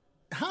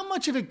 How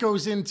much of it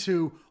goes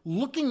into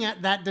looking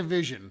at that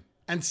division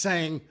and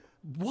saying,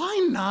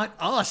 why not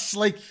us?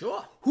 Like,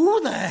 Sure.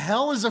 Who the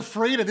hell is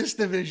afraid of this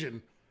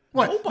division?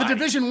 What? Nobody. The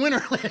division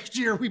winner last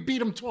year, we beat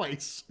them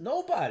twice.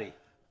 Nobody.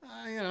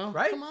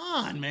 Right? Come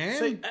on, man.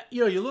 So,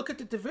 you look at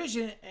the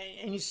division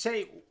and you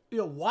say,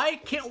 why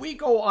can't we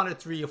go on a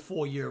 3 or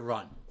 4 year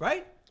run,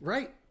 right?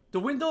 Right. The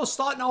window's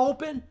starting to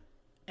open,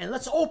 and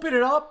let's open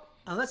it up,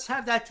 and let's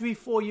have that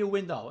 3-4 year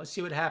window and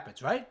see what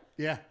happens, right?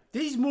 Yeah.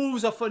 These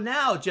moves are for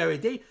now, Jerry.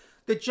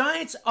 The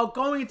Giants are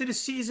going into the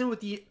season with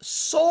the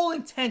sole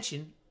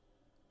intention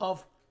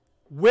of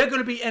we're going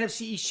to be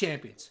NFC East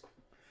champions.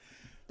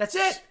 That's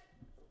it.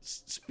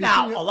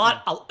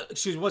 Now,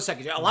 excuse me 1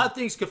 second. A lot of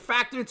things could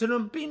factor into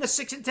them being a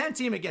 6-10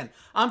 team again.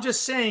 I'm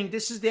just saying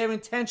this is their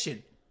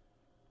intention.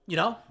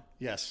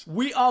 Yes.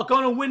 We are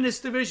going to win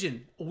this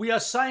division. We are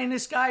signing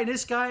this guy,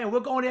 and we're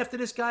going after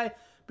this guy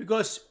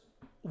because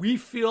we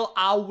feel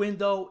our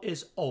window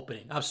is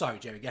opening. I'm sorry,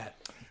 Jerry. Go ahead.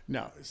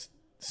 No,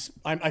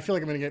 I feel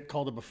like I'm going to get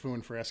called a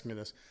buffoon for asking me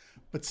this.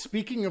 But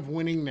speaking of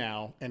winning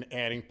now and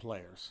adding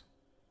players,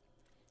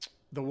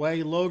 the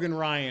way Logan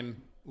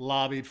Ryan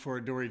lobbied for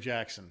Adoree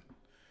Jackson,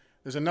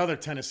 there's another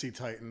Tennessee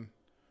Titan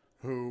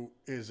who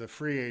is a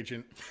free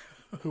agent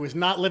who is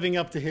not living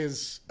up to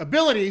his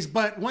abilities,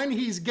 but when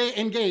he's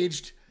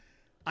engaged,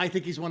 I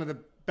think he's one of the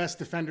best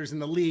defenders in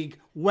the league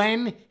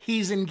when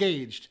he's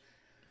engaged.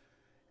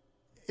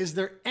 Is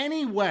there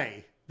any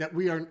way that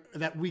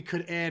we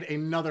could add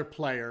another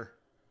player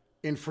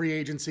in free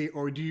agency,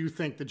 or do you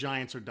think the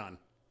Giants are done?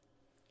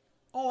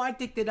 Oh, I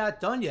think they're not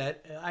done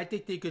yet. I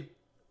think they could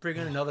bring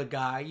in another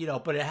guy,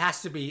 but it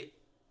has to be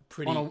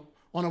pretty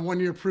on a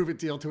 1-year prove-it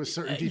deal to a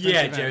certain defensive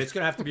Yeah, end. Jerry, it's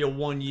going to have to be a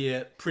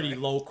 1-year, pretty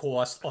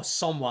low-cost or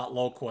somewhat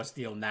low-cost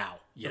deal now,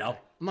 know?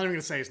 I'm not even going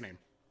to say his name.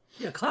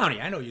 Yeah,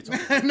 Clowney, I know you're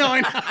talking about. No,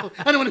 I know.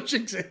 I don't want to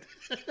jinx it.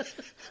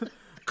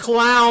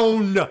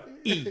 Clown-y.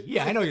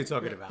 Yeah, I know you're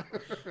talking about.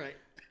 Right.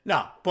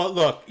 No, but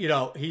look,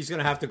 he's going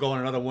to have to go on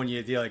another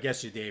 1-year deal, I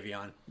guess, you,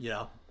 Davion,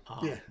 yeah,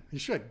 he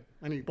should.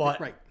 But,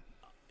 right.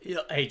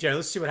 Hey, Jerry,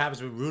 let's see what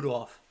happens with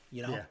Rudolph,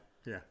 Yeah.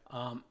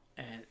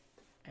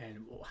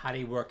 And how do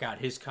you work out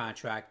his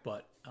contract,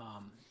 but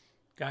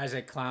guys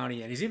like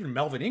Clowney, and he's even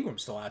Melvin Ingram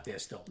still out there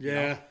still.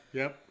 Yeah,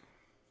 yep.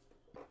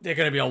 They're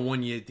going to be on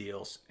 1-year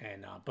deals.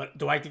 But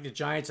do I think the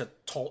Giants are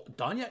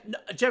done yet? No,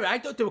 Jerry, I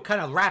thought they were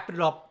kind of wrapping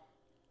it up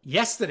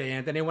yesterday,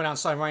 and then they went out and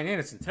signed Ryan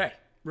Anderson today.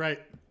 Right.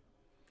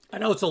 I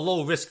know it's a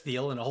low-risk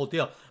deal and the whole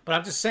deal, but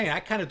I'm just saying, I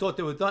kind of thought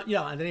they were done,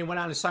 and then they went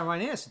out and signed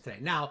Ryan Anderson today.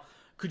 Now,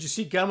 could you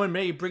see Gettleman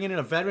maybe bringing in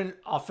a veteran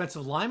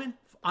offensive lineman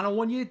on a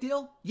 1-year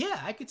deal? Yeah,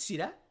 I could see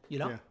that,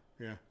 Yeah.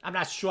 I'm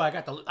not sure. I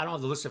don't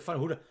have the list in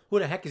front of who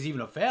the heck is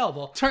even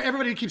available.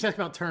 Everybody keeps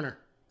asking about Turner.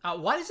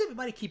 Why does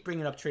everybody keep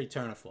bringing up Trey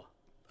Turner for?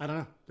 I don't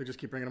know. They just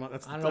keep bringing him up.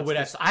 I don't know where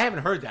that's. I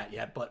haven't heard that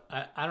yet, but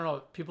I don't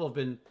know. People have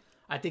been.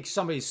 I think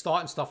somebody's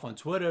starting stuff on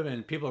Twitter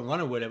and people are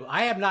running with it.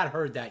 I have not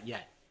heard that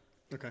yet.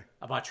 Okay.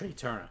 About Trey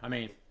Turner. I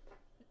mean,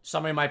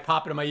 somebody might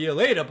pop it in my ear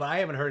later, but I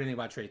haven't heard anything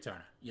about Trey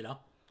Turner.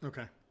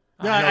 Okay.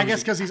 Yeah, I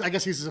guess because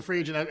he's a free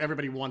agent.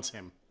 Everybody wants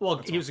him. Well,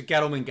 he was a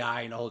Gettleman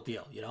guy and the whole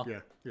deal.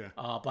 Yeah.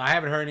 But I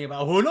haven't heard anything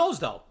about. Who knows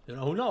though?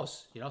 Who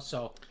knows?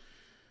 So,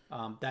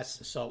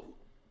 that's so.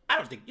 I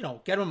don't think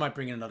Gettleman might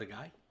bring in another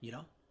guy.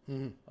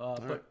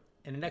 But right.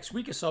 in the next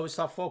week or so, we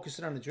start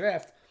focusing on the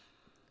draft.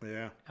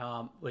 Yeah.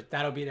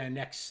 That'll be their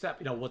next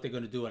step. What they're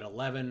going to do at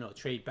 11 or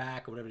trade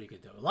back or whatever they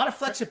could do. A lot of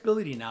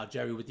flexibility now,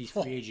 Jerry, with these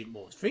free agent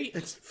moves.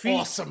 It's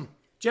awesome.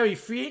 Jerry,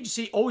 free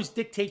agency always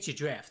dictates your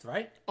draft,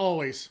 right?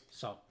 Always.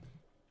 So.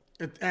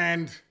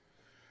 And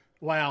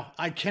wow,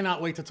 I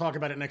cannot wait to talk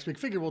about it next week.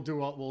 Figure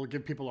we'll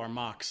give people our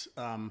mocks.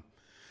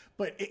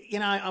 But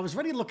I was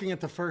already looking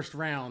at the first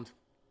round,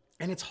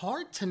 and it's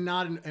hard to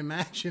not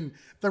imagine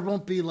there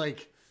won't be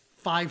like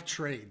 5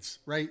 trades,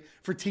 right?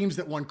 For teams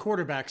that won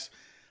quarterbacks.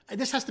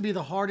 This has to be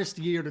the hardest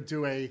year to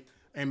do a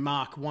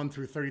mock 1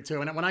 through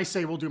 32. And when I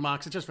say we'll do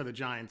mocks, it's just for the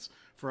Giants,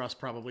 for us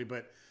probably,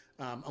 but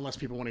unless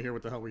people want to hear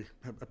what the hell we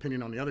have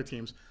opinion on the other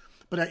teams.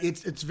 But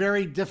it's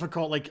very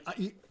difficult.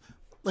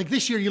 Like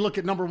this year, you look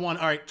at number 1,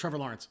 all right, Trevor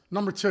Lawrence.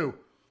 Number 2,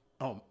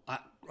 are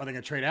they going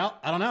to trade out?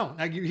 I don't know.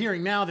 Now you're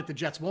hearing now that the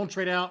Jets won't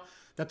trade out,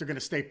 that they're going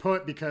to stay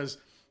put because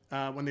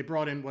when they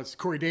brought in was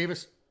Corey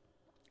Davis,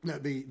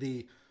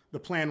 the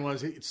plan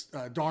was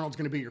Darnold's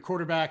going to be your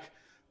quarterback.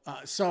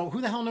 So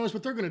who the hell knows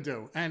what they're going to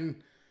do? And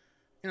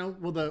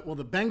will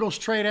the Bengals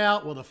trade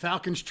out? Will the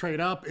Falcons trade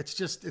up?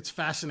 It's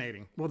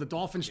fascinating. Will the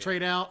Dolphins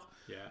trade out?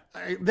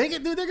 Yeah. There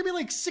could be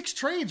like 6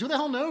 trades. Who the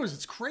hell knows?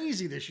 It's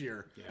crazy this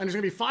year. Yeah. And there's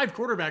going to be 5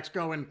 quarterbacks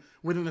going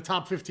within the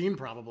top 15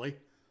 probably.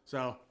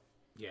 So,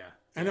 Yeah.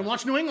 and then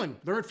watch New England.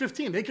 They're at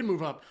 15. They can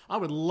move up. I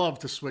would love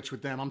to switch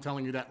with them. I'm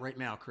telling you that right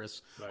now,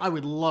 Chris. Right. I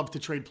would love to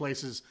trade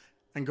places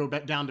and go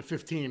back down to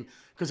 15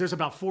 because there's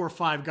about 4 or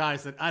 5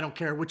 guys that I don't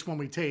care which one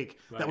we take.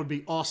 Right. That would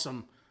be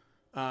awesome.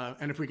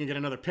 And if we can get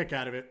another pick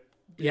out of it,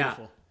 Yeah.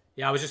 beautiful.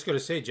 Yeah, I was just going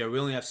to say, Joe, we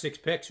only have 6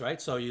 picks,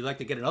 right? So you'd like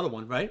to get another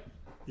one, right?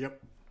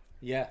 Yep.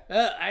 Yeah.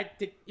 I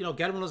think,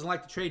 Gettleman doesn't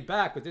like to trade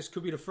back, but this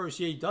could be the first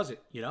year he does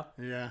it, Yeah.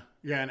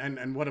 Yeah.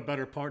 And what a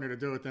better partner to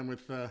do it than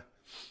with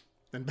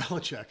than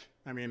Belichick.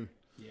 I mean.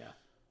 Yeah.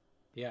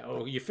 Yeah.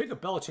 Oh, you figure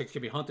Belichick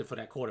could be hunted for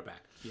that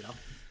quarterback,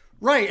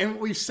 Right, and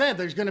we've said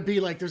there's going to be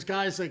there's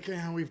guys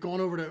we've gone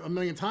over it a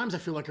million times. I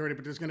feel like already,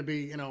 but there's going to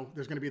be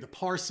there's going to be the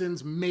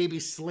Parsons, maybe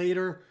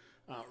Slater,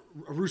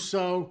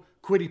 Rousseau,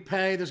 Kwity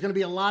Paye. There's going to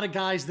be a lot of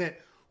guys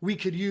that we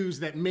could use.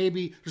 That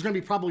maybe there's going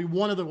to be probably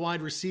one of the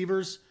wide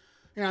receivers.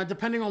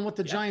 Depending on what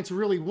the Giants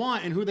really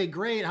want and who they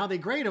grade, how they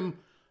grade them.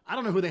 I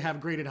don't know who they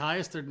have graded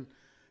highest. And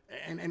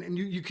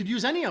you could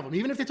use any of them.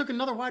 Even if they took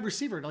another wide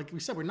receiver, like we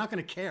said, we're not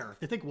going to care.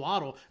 If they take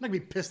Waddle, I'm not going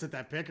to be pissed at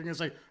that pick. I'm going to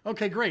say,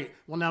 okay, great.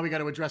 Well, now we got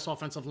to address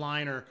offensive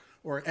line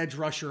or edge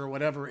rusher or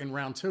whatever in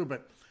round 2.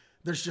 But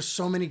there's just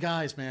so many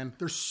guys, man.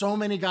 There's so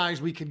many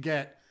guys we could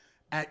get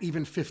at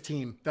even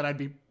 15 that I'd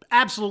be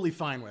absolutely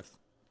fine with.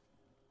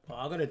 Well,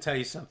 I'm going to tell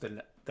you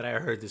something that I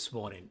heard this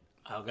morning.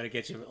 I'm going to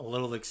get you a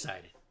little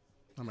excited.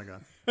 Oh, my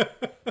God.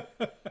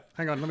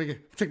 Hang on. Let me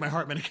take my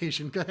heart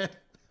medication. Go ahead.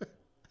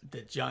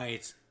 The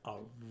Giants are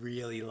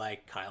really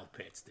like Kyle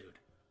Pitts, dude.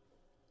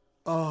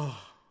 Oh.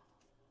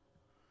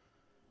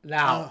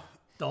 Now,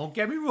 don't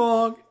get me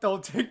wrong.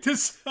 Don't take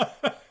this.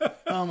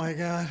 Oh, my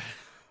God.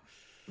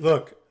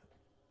 Look,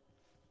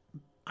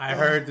 I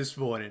heard this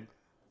morning,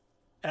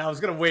 and I was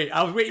going to wait.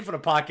 I was waiting for the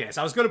podcast.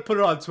 I was going to put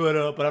it on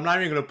Twitter, but I'm not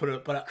even going to put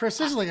it. But Chris,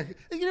 this is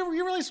you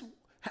realize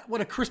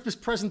what a Christmas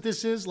present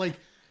this is?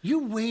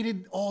 You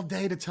waited all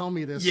day to tell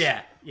me this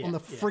on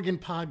the friggin'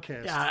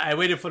 podcast. Yeah, I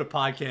waited for the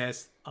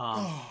podcast.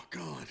 Oh,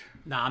 God.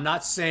 Now, I'm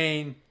not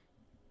saying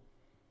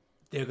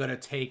they're going to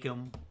take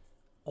him.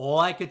 All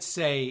I could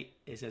say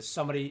is that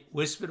somebody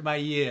whispered in my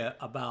ear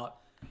about,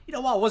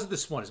 it wasn't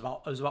this morning.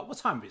 It was about what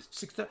time is it?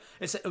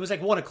 6:30. It was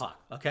like 1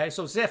 o'clock, okay?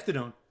 So it's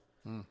afternoon.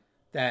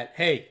 That,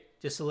 hey,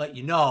 just to let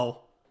you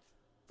know,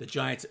 the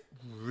Giants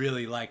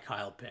really like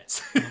Kyle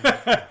Pitts.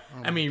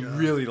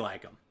 Really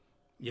like him,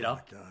 Oh,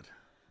 my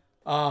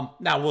God.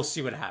 Now we'll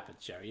see what happens,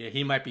 Jerry.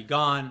 He might be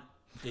gone.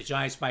 The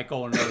Giants might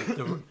go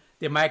in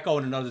they might go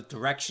in another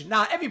direction.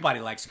 Now everybody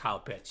likes Kyle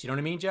Pitts. You know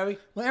what I mean, Jerry?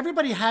 Well,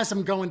 everybody has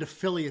him going to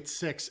Philly at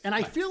 6, and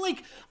I feel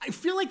like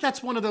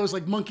that's one of those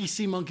monkey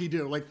see, monkey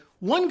do.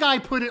 One guy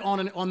put it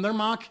on their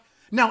mock.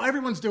 Now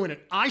everyone's doing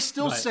it. I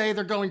still say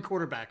they're going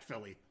quarterback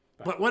Philly,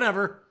 but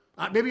whatever.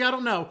 Maybe I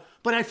don't know,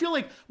 but I feel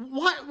like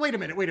what? Wait a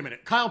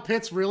minute. Kyle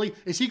Pitts, really?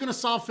 Is he going to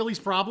solve Philly's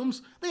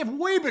problems? They have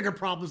way bigger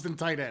problems than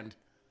tight end.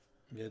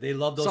 Yeah, they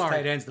love those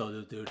tight ends,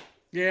 though, dude.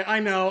 Yeah, I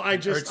know. I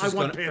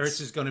want Pitts.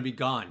 Ertz is going to be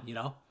gone,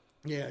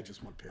 Yeah, I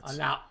just want Pitts.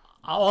 Now,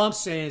 all I'm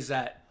saying is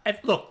that,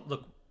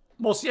 look,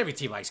 mostly every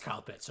team likes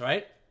Kyle Pitts,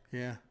 right?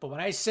 Yeah. But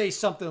when I say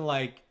something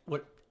like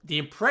what the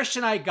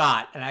impression I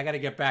got, and I got to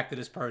get back to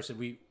this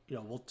person,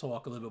 we'll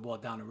talk a little bit more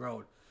down the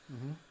road.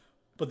 Mm-hmm.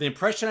 But the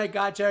impression I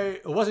got, Jerry,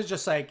 it wasn't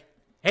just like,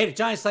 hey, the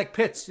Giants like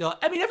Pitts.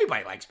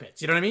 Everybody likes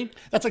Pitts. You know what I mean?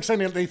 That's like saying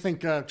they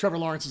think Trevor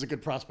Lawrence is a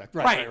good prospect.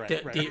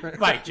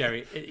 Right,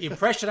 Jerry. The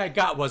impression I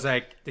got was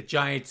like the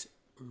Giants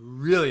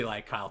really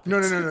like Kyle Pitts.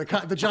 No.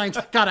 The Giants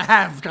gotta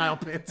have Kyle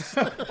Pitts.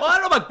 Well, I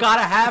don't know about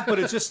gotta have, but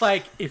it's just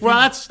like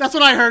that's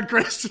what I heard,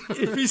 Chris.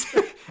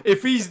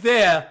 if he's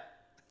there,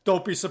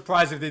 don't be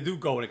surprised if they do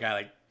go with a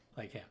guy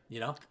like him.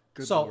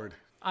 Good so Lord.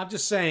 I'm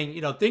just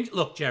saying, things.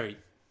 Look, Jerry.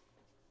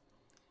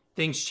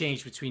 Things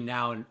change between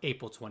now and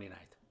April 29th.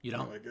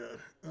 Oh my God.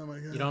 You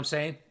know what I'm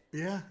saying?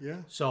 Yeah.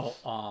 So,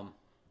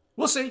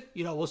 we'll see.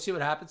 We'll see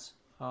what happens.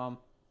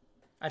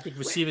 I think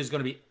receiver is going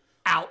to be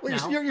out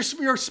now.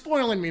 You're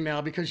spoiling me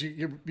now because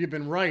you've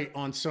been right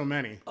on so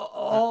many.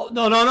 Oh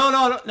no!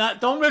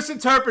 Don't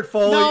misinterpret,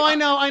 Foley.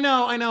 No,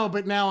 I know.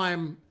 But now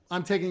I'm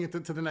taking it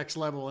to the next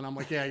level, and I'm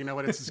like, yeah, you know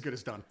what? It's as good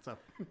as done. So,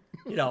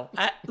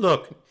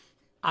 look,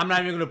 I'm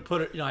not even going to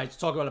put it. I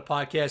talk about a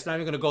podcast. Not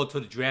even going to go to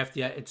the draft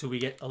yet until we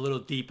get a little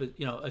deeper.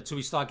 Until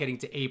we start getting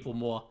to April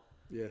more.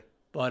 Yeah.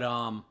 But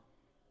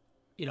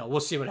we'll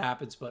see what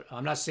happens. But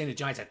I'm not saying the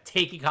Giants are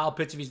taking Kyle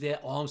Pitts if he's there.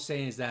 All I'm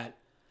saying is that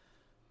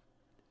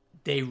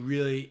they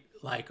really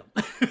like him.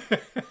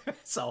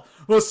 So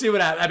we'll see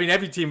what happens.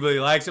 Every team really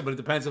likes him, but it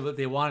depends on what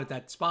they want at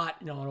that spot,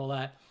 and all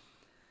that.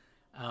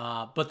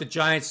 But the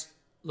Giants,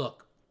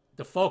 look,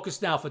 the focus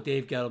now for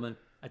Dave Gettleman,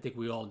 I think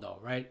we all know,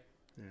 right?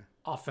 Yeah.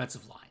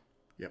 Offensive line.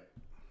 Yep.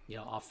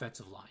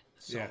 Offensive line.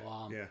 So,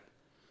 yeah.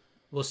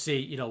 We'll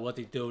see, what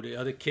they do. The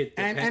other kid.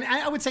 And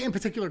I would say in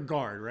particular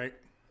guard, right?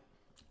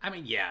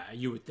 Yeah,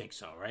 you would think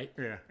so, right?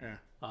 Yeah.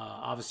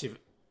 Obviously,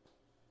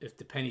 if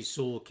the Penny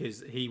Sewell kid,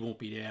 he won't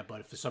be there,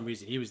 but if for some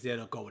reason he was there,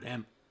 they'll go with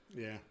him.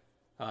 Yeah.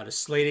 The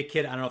Slater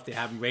kid, I don't know if they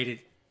have him rated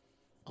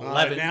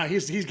 11. Now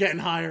he's getting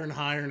higher and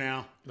higher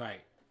now. Right.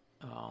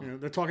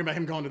 They're talking about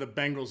him going to the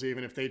Bengals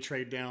even if they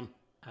trade down.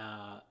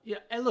 Yeah,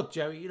 and look,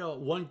 Jerry, you know,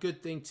 one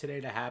good thing today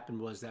that happened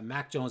was that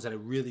Mac Jones had a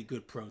really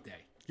good pro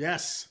day.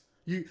 Yes.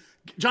 You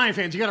Giant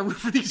fans, you got to root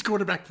for these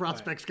quarterback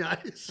prospects,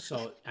 guys.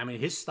 So, I mean,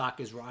 his stock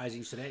is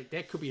rising. So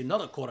there could be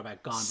another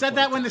quarterback gone. Said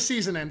that when the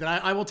season ended.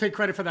 I will take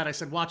credit for that. I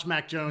said, watch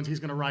Mac Jones. He's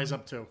going to rise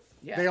up too.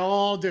 Yeah. They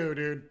all do,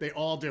 dude. They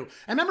all do.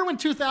 And remember when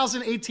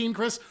 2018,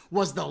 Chris,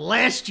 was the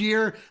last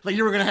year that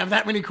you were going to have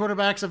that many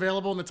quarterbacks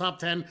available in the top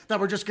 10 that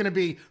were just going to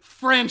be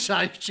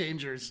franchise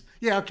changers?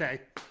 Yeah,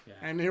 okay. Yeah.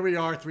 And here we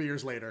are 3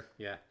 years later.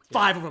 Yeah.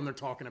 5 of them they're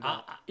talking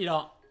about. You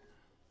know,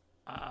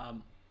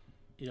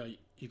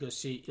 you go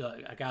see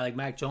a guy like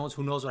Mac Jones,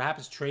 who knows what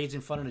happens, trades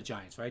in front of the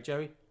Giants, right,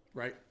 Jerry?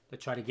 Right. They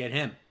try to get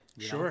him.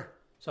 Sure. Know?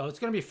 So it's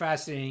going to be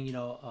fascinating, you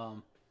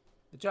know.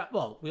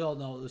 Well, we all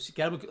know,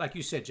 Gettleman, like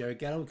you said, Jerry,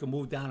 Gettleman can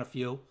move down a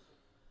few.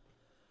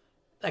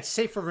 Like,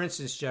 say, for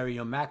instance, Jerry, you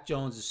know, Mac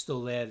Jones is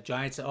still there. The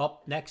Giants are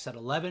up next at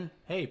 11.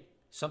 Hey,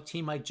 some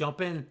team might jump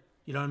in,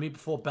 you know what I mean,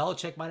 before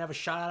Belichick might have a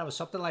shot at him or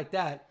something like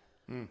that,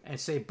 and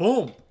say,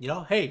 boom, you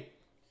know, hey,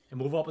 and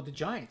move up with the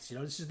Giants. You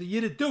know, this is the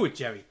year to do it,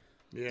 Jerry.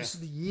 Yeah. This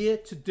is the year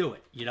to do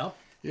it, you know?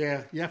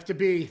 Yeah, you have to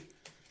be,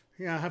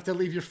 have to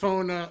leave your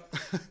phone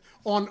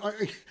on.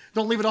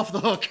 Don't leave it off the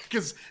hook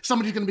because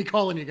somebody's going to be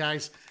calling you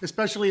guys,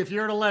 especially if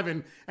you're at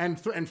 11 and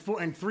 3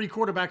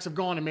 quarterbacks have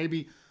gone and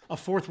maybe a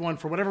fourth one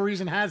for whatever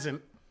reason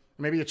hasn't.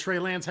 Maybe a Trey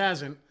Lance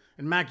hasn't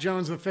and Mac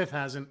Jones the fifth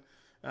hasn't.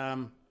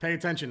 Pay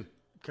attention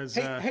because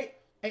it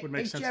would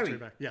make sense Jerry, to trade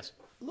back. Yes.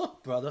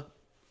 Look, brother,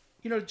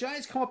 you know, the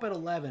Giants come up at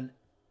 11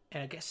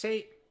 and I guess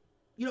say,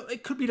 you know,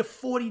 it could be the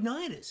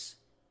 49ers.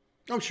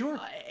 Oh, sure.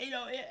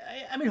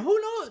 I mean,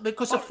 who knows?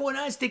 Because the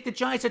 49ers think the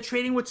Giants are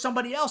trading with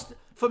somebody else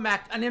for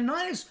Mac. And the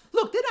Niners,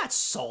 look, they're not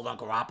sold on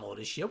Garoppolo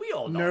this year. We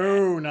all know that.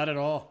 No, not at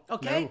all.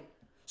 Okay? No.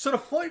 So the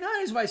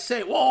 49ers might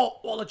say, well,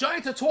 the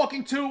Giants are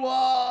talking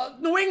to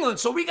New England,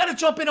 so we got to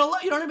jump in. You know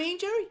what I mean,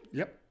 Jerry?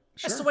 Yep.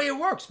 Sure. That's the way it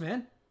works,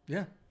 man.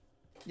 Yeah.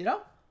 You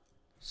know?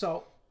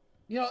 So,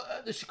 you know,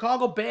 the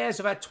Chicago Bears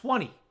are at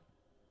 20.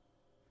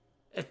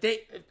 If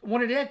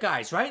one of their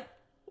guys, right?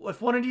 If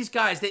one of these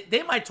guys,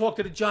 they might talk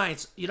to the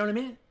Giants. You know what I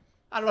mean?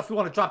 I don't know if you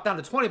want to drop down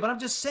to 20, but I'm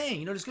just saying,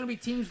 you know, there's going to be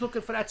teams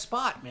looking for that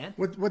spot, man.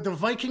 Would the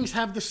Vikings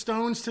have the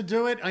stones to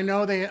do it? I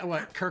know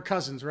Kirk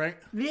Cousins, right?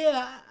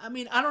 Yeah, I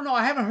mean, I don't know.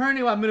 I haven't heard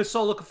anyone about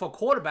Minnesota looking for a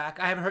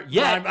quarterback. I haven't heard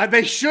yet.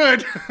 They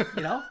should.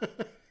 You know?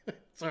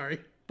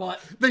 Sorry.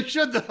 But they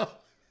should, though.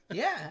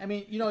 Yeah, I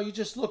mean, you know, you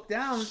just look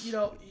down, you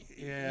know.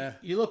 Yeah.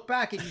 You look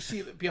back and you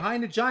see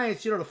behind the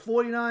Giants, you know, the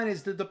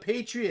 49ers, the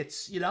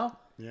Patriots, you know?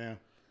 Yeah.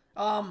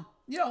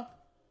 You know.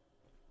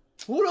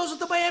 Who knows what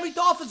the Miami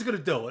Dolphins are going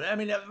to do? I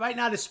mean, right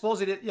now they're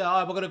supposed to,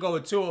 we're going to go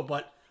with Tua,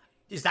 but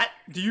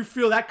do you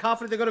feel that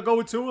confident they're going to go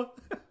with Tua?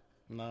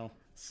 No.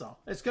 So,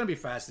 it's going to be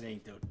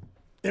fascinating, dude.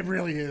 It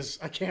really is.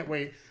 I can't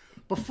wait.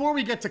 Before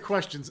we get to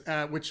questions,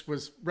 which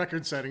was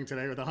record-setting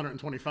today with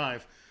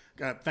 125,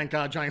 thank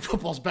God Giant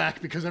football's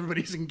back because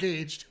everybody's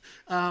engaged.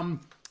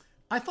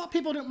 I thought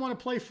people didn't want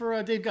to play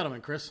for Dave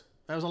Gettleman, Chris.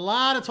 There was a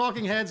lot of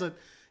talking heads that,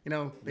 you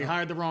know, they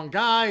hired the wrong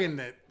guy and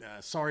that,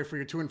 sorry for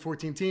your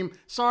 2-14 team.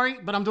 Sorry,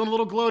 but I'm doing a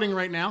little gloating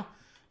right now.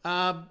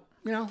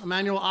 You know,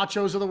 Emmanuel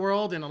Achos of the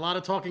world and a lot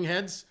of talking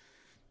heads.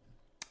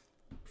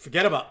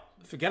 Forget about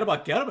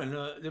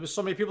Gettleman. There was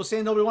so many people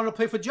saying nobody wanted to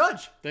play for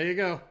Judge. There you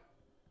go.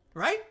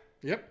 Right?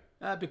 Yep.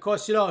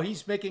 Because, you know,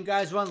 he's making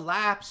guys run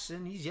laps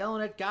and he's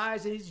yelling at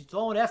guys and he's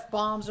throwing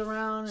F-bombs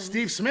around.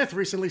 Steve Smith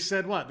recently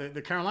said what?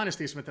 The Carolina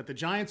Steve Smith, that the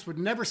Giants would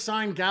never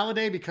sign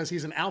Galladay because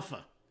he's an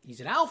alpha. He's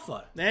an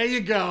alpha. There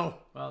you go.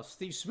 Well,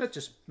 Steve Smith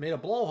just made a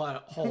blowhole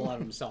out of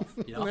himself.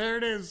 You know? There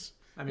it is.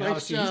 I mean,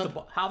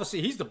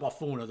 obviously he's the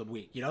buffoon of the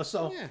week. You know,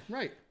 so yeah,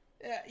 right.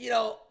 You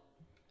know,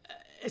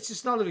 it's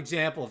just another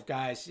example of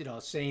guys, you know,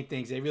 saying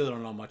things they really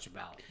don't know much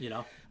about. You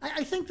know,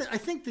 I think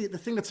the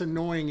thing that's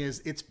annoying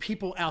is it's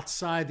people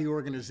outside the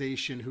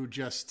organization who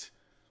just,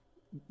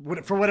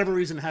 for whatever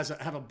reason,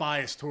 have a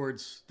bias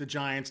towards the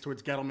Giants,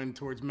 towards Gettleman,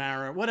 towards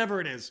Mara, whatever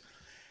it is,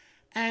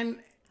 and.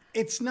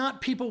 It's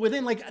not people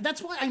within. Like,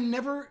 that's why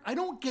I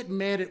don't get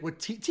mad at what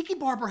Tiki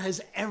Barber has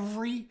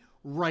every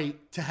right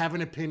to have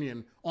an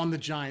opinion on the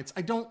Giants.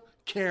 I don't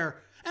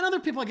care. And other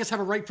people, I guess, have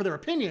a right for their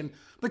opinion.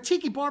 But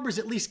Tiki Barber's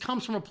at least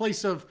comes from a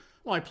place of,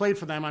 well, I played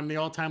for them. I'm the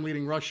all-time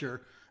leading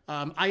rusher.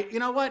 You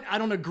know what? I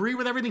don't agree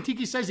with everything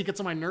Tiki says. He gets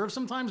on my nerves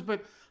sometimes,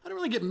 but I don't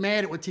really get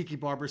mad at what Tiki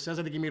Barber says.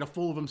 I think he made a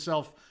fool of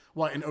himself,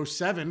 in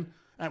 2007.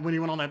 When he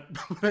went on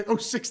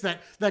that 06,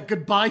 that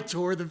goodbye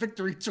tour, the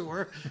victory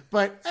tour.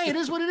 But, hey, it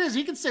is what it is.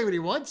 He can say what he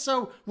wants.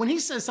 So when he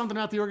says something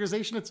about the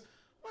organization, it's,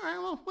 all right,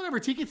 well, whatever,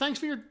 Tiki, thanks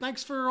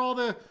for all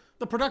the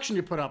production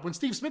you put up. When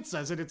Steve Smith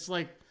says it, it's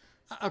like,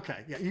 okay,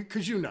 yeah,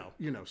 because you know,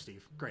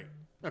 Steve. Great.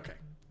 Okay.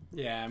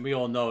 Yeah, and we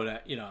all know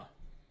that, you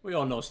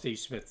know, Steve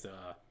Smith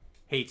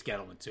hates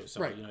Gettleman too. So,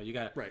 right. You know, you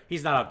got right.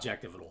 He's not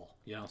objective at all,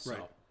 you know. So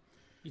right.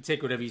 You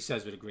take whatever he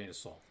says with a grain of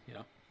salt, you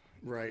know.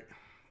 Right.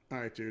 All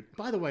right, dude.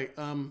 By the way,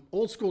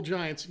 old school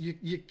Giants,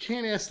 you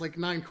can't ask like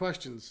 9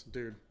 questions,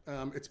 dude.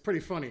 It's pretty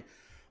funny.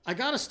 I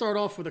got to start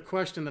off with a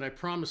question that I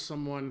promised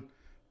someone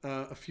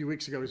a few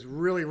weeks ago. He's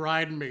really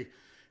riding me.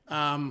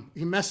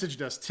 He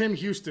messaged us, Tim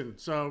Houston.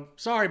 So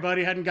sorry,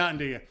 buddy, hadn't gotten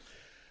to you.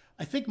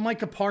 I think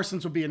Micah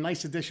Parsons would be a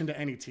nice addition to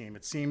any team.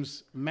 It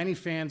seems many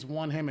fans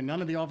want him, and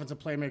none of the offensive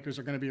playmakers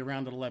are going to be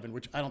around at 11,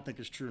 which I don't think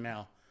is true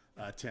now,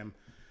 Tim.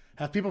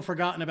 Have people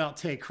forgotten about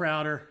Tay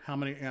Crowder? How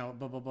many, blah,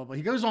 blah, blah, blah.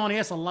 He goes on, he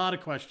asks a lot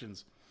of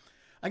questions.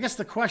 I guess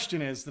the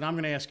question is that I'm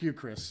going to ask you,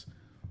 Chris.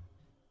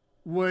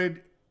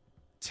 Would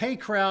Tay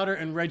Crowder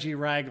and Reggie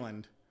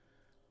Ragland,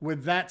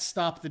 would that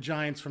stop the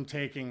Giants from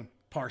taking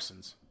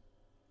Parsons?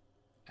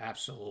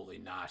 Absolutely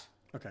not.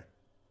 Okay.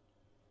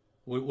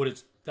 Would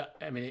it?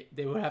 I mean,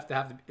 they would have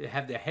their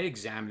head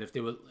examined if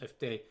they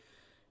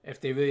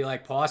really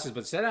like Parsons,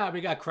 but said,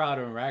 we got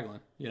Crowder and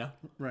Ragland.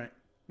 Right.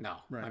 No.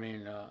 Right. I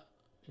mean,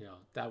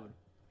 that would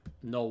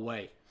no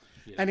way.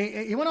 And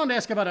he went on to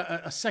ask about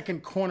a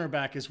second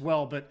cornerback as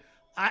well, but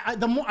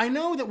I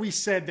know that we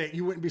said that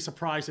you wouldn't be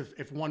surprised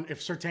if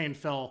Surtain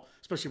fell,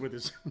 especially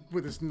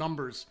with his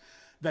numbers,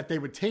 that they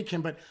would take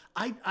him. But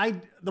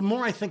the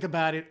more I think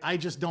about it, I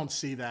just don't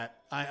see that.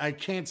 I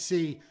can't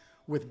see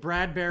with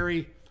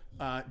Bradbury,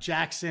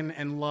 Jackson,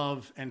 and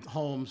Love and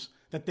Holmes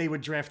that they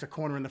would draft a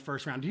corner in the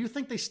first round. Do you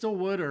think they still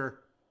would, or?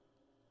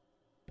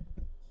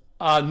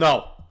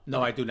 No,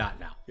 I do not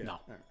now. Yeah. No.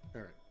 All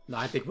right. No,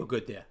 I think we're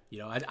good there.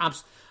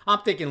 I'm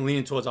thinking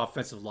leaning towards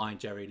offensive line,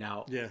 Jerry.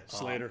 Now, yeah,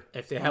 Slater.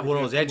 If they have one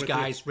of those edge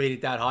guys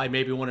rated that high,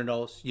 maybe one of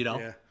those.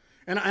 Yeah,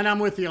 and I'm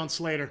with you on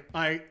Slater.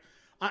 I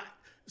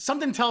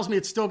something tells me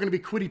it's still going to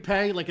be Kwity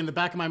Paye, like in the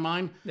back of my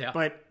mind.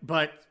 Yeah.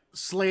 But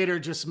Slater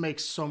just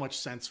makes so much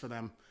sense for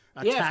them.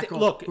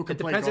 Tackle who can it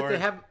play depends guard. if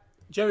they have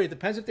Jerry. It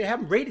depends if they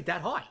haven't rated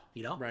that high.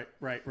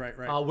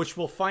 Right. Which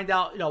we'll find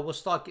out. We'll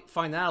start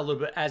finding out a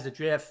little bit as the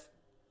draft,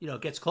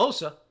 gets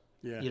closer.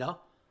 Yeah.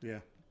 Yeah.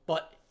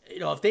 But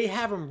if they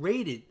have him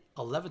rated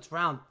 11th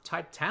round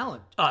type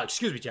talent,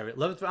 excuse me, Jerry,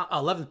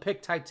 11th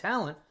pick type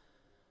talent,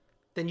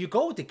 then you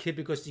go with the kid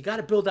because you got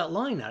to build that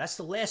line now. That's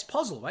the last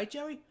puzzle, right,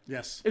 Jerry?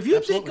 Yes. If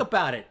you think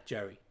about it,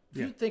 Jerry,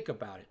 you think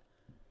about it,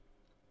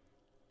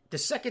 the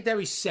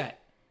secondary set,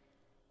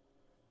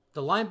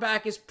 the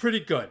linebacker is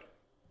pretty good.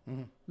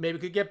 Mm-hmm. Maybe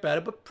could get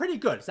better, but pretty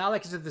good. It's not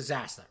like it's a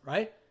disaster,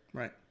 right?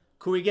 Right.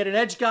 Could we get an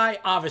edge guy?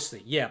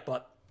 Obviously, yeah.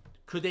 But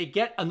could they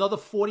get another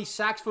 40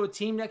 sacks for a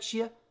team next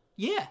year?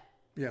 Yeah.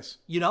 Yes.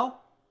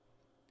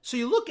 So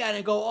you look at it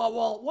and go, oh,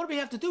 well, what do we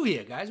have to do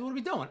here, guys? What are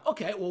we doing?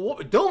 Okay, well, what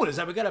we're doing is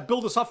that we got to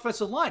build this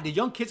offensive line. The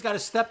young kids got to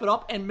step it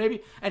up, and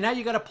now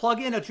you got to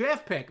plug in a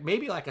draft pick,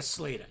 maybe like a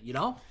Slater,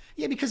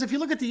 Yeah, because if you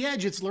look at the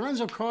edge, it's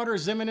Lorenzo Carter,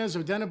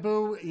 Zimenez,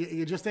 Odenigbo.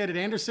 You just added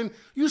Anderson.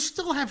 You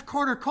still have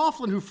Carter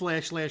Coughlin, who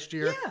flashed last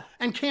year,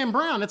 and Cam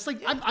Brown. It's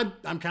like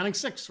I'm counting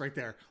 6 right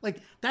there. Like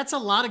that's a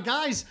lot of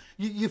guys.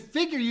 You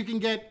figure you can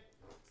get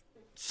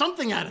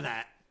something out of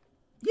that.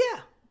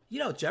 Yeah.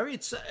 Jerry,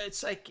 it's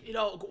like,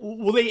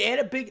 will they add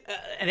a big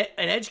an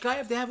edge guy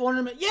if they have one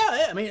of them?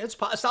 Yeah, I mean, it's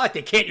not like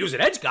they can't use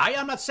an edge guy.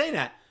 I'm not saying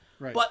that.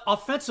 Right. But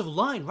offensive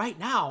line right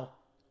now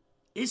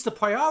is the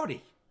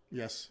priority.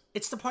 Yes.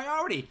 It's the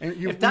priority. And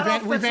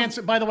we've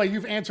answered, by the way,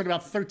 you've answered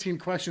about 13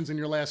 questions in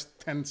your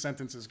last 10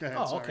 sentences. Go ahead.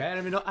 Oh, sorry. okay. I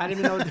didn't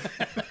even know.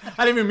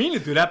 I didn't even mean to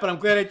do that, but I'm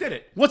glad I did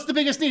it. What's the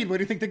biggest need? Where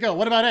do you think to go?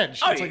 What about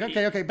edge? It's like,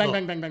 okay, bang, look,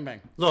 bang, bang, bang,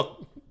 bang.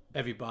 Look,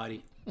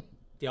 everybody.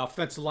 The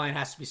offensive line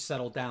has to be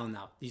settled down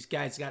now. These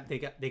guys got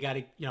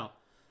to,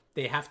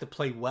 they have to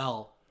play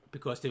well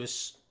because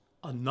there's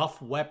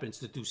enough weapons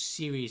to do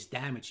serious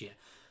damage here.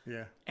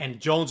 Yeah.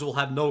 And Jones will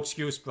have no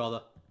excuse,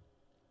 brother.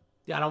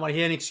 I don't want to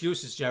hear any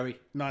excuses, Jerry.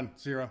 None.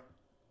 Zero.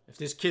 If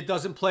this kid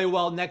doesn't play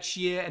well next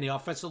year and the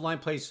offensive line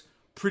plays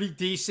pretty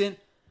decent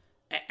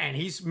and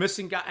he's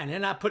missing guy and they're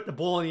not putting the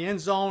ball in the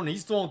end zone and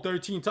he's throwing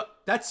 13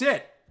 that's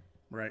it.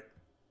 Right.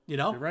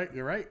 You're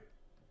right.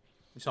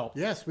 So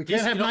yes, we can't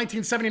have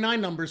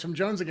 1979 numbers from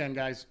Jones again,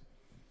 guys.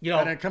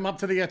 Gotta come up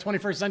to the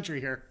 21st century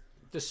here.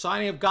 The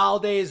signing of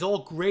Galladay is all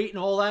great and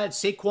all that.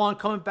 Saquon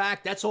coming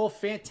back, that's all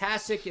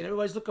fantastic, and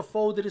everybody's looking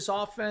forward to this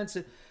offense.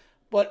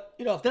 But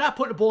if they're not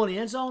putting the ball in the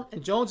end zone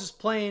and Jones is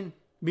playing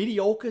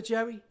mediocre,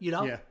 Jerry,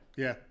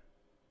 Yeah.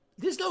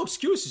 There's no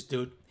excuses,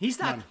 dude. He's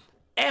not. None.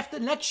 After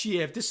next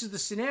year, if this is the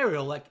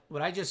scenario, like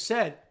what I just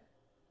said,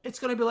 it's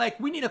going to be like,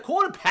 we need a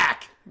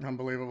quarterback.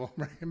 Unbelievable.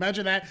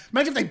 Imagine that.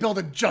 Imagine if they build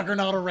a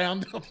juggernaut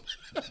around them.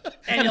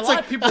 and it's a lot like,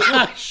 of people,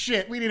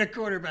 shit, we need a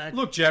quarterback.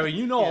 Look, Jerry,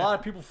 a lot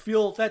of people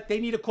feel that they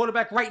need a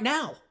quarterback right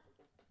now.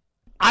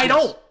 I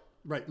don't.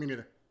 Right, me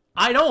neither.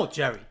 I don't,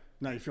 Jerry.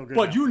 No, you feel good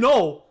But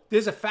now.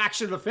 There's a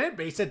faction of the fan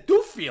base that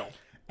do feel.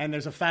 And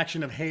there's a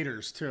faction of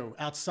haters, too,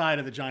 outside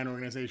of the Giant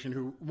organization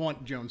who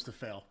want Jones to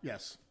fail.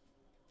 Yes.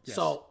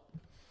 So,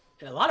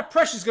 a lot of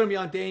pressure is going to be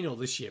on Daniel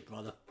this year,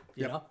 brother.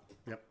 You know?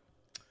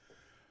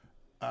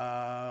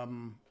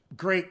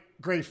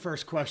 Great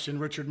first question,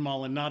 Richard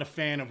Mullen. Not a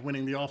fan of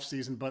winning the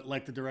offseason, but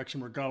like the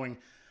direction we're going.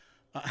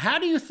 How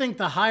do you think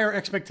the higher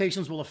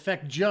expectations will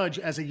affect Judge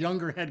as a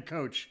younger head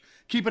coach?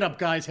 Keep it up,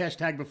 guys. #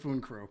 Buffoon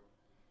Crew.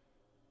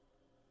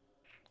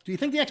 Do you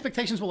think the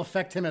expectations will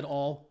affect him at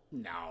all?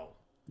 No.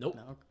 Nope.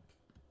 No.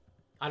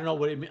 I don't know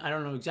what he mean. I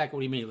don't know exactly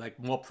what he mean. Like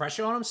more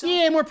pressure on himself?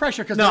 Yeah, more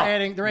pressure because No.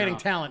 they're adding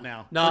talent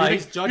now. No, Or do you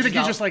he's think, Judge you think is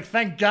he's out. just like,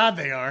 thank God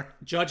they are.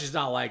 Judge is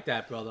not like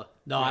that, brother.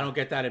 No, I don't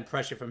get that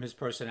impression from his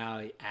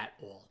personality at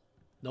all.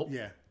 Nope.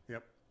 Yeah,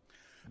 yep.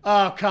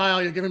 Oh,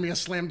 Kyle, you're giving me a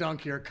slam dunk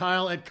here.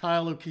 Kyle at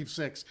Kyle O'Keefe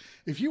 6.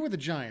 If you were the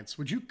Giants,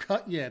 would you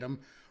cut Yedem,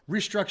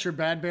 restructure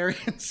Bradbury,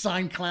 and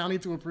sign Clowney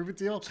to a prove-it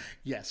deal?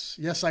 Yes.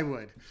 Yes, I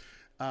would.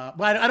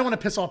 But I don't want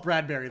to piss off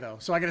Bradbury, though,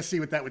 so I got to see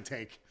what that would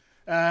take.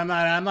 I'm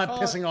not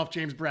pissing off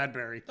James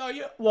Bradbury. No,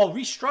 well,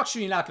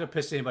 restructuring, you're not going to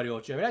piss anybody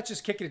off, Jerry. That's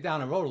just kicking it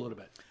down the road a little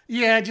bit.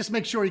 Yeah, just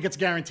make sure he gets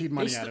guaranteed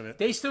money out of it.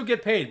 They still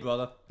get paid,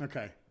 brother.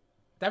 Okay.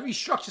 That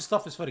restructure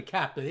stuff is for the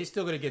cap, but they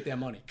still going to get their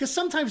money. Because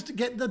sometimes,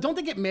 don't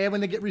they get mad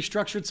when they get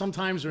restructured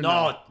sometimes? Or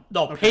No,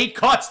 paid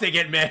cuts, they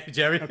get mad,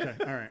 Jerry. Okay,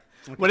 all right.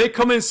 Okay. When they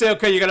come in and say,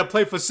 okay, you're going to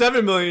play for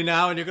 $7 million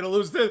now and you're going to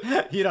lose this,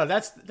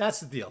 that's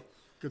the deal.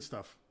 Good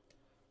stuff.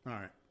 All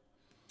right.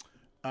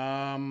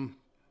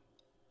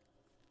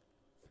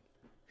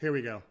 Here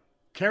we go.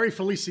 Kerry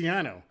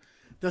Feliciano.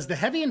 Does the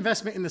heavy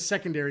investment in the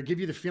secondary give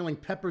you the feeling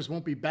Peppers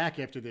won't be back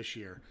after this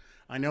year?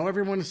 I know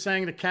everyone is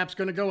saying the cap's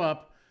going to go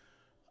up,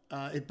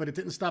 but it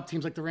didn't stop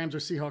teams like the Rams or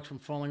Seahawks from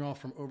falling off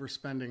from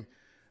overspending.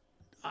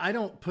 I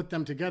don't put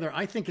them together.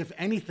 I think, if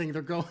anything,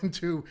 they're going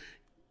to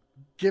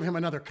give him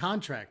another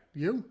contract.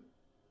 You?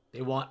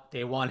 They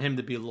want him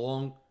to be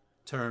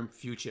long-term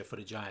future for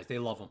the Giants. They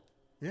love him.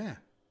 Yeah.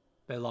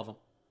 They love him.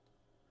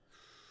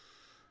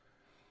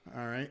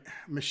 All right.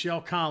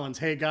 Michelle Collins.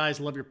 Hey, guys,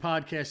 love your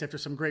podcast. After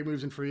some great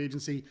moves in free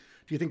agency, do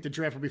you think the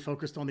draft will be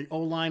focused on the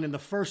O-line in the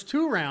first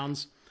 2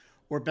 rounds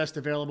or best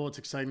available? It's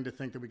exciting to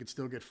think that we could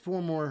still get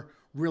 4 more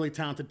really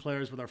talented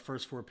players with our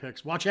first 4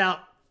 picks. Watch out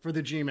for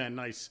the G-Man.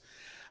 Nice.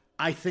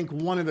 I think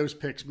one of those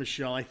picks,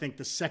 Michelle, I think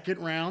the second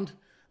round,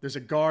 there's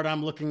a guard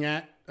I'm looking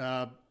at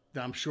that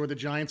I'm sure the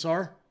Giants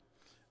are,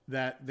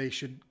 that they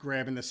should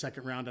grab in the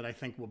second round that I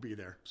think will be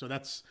there. So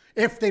that's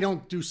if they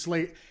don't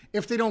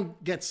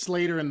get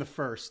Slater in the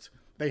first,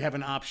 they have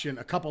an option,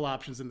 a couple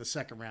options in the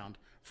second round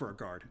for a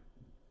guard.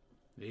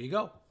 There you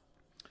go.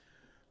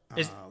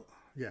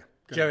 Yeah.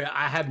 Jerry,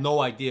 I have no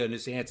idea in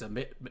this answer.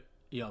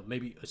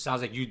 Maybe it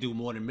sounds like you do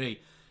more than me.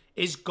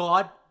 Is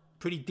guard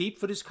pretty deep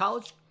for this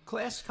college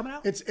class coming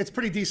out? It's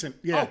pretty decent.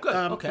 Yeah. Oh, good.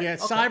 Okay. Yeah.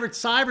 Okay.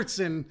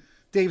 Syvertson,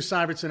 Dave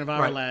Syvertson of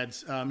our Right.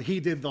 lads, he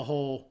did the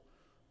whole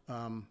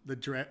the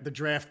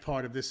draft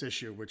part of this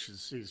issue, which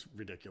is he's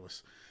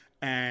ridiculous.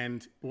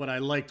 And what I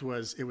liked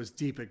was it was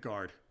deep at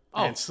guard.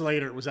 Oh. And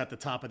Slater was at the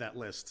top of that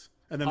list.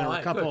 And then there were a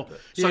right, couple. good.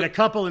 He had a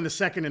couple in the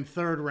second and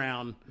third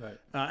round. Right.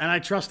 And I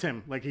trust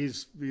him. Like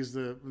he's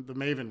the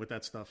maven with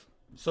that stuff.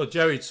 So,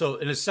 Jerry,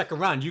 in the second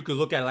round, you could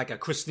look at it like a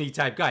Chris Snead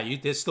type guy.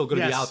 They're still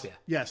going to be out there.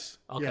 Yes.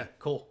 Okay, Yeah.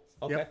 cool.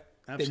 Okay. Yep,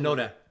 Didn't know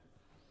absolutely. that.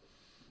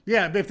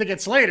 Yeah, but if they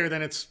get Slater,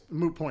 then it's a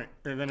moot point.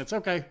 And then it's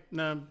okay.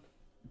 No,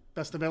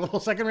 best available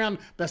second round,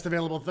 best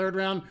available third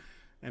round,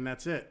 and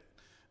that's it.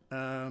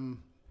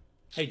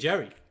 Hey,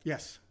 Jerry,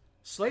 Yes.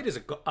 Slater's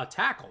a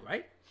tackle,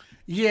 right?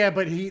 Yeah,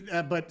 but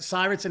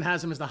Syvertson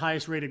has him as the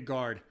highest rated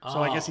guard.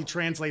 So I guess he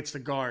translates to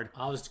guard.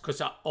 I was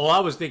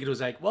thinking it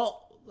was like,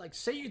 well, like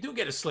say you do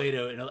get a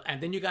Slater,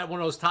 and then you got one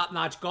of those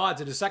top-notch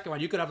guards in the second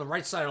round, you could have the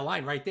right side of the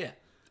line right there.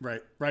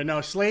 Right. No,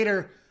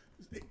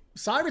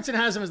 Syvertson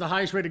has him as the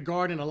highest rated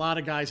guard, and a lot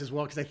of guys as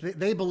well, because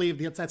they believe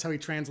that's how he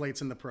translates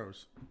in the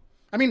pros.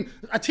 I mean,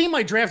 a team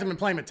might draft him and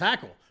play him at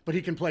tackle, but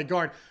he can play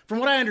guard. From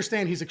what I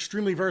understand, he's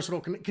extremely versatile,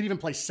 can even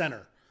play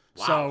center.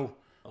 Wow. So,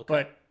 Okay.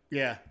 but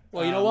yeah.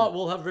 Well, you know what?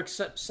 We'll have Rick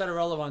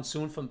Setterella on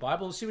soon from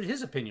Bible and see what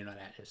his opinion on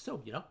that is,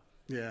 too,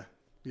 Yeah.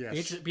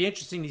 Yes. Be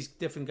interesting, these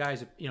different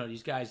guys,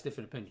 these guys'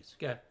 different opinions.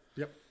 Okay.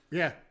 Yep.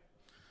 Yeah.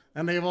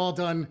 And they've all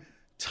done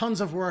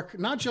tons of work,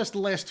 not just the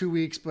last 2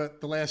 weeks,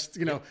 but the last,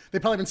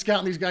 they've probably been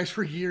scouting these guys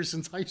for years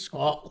since high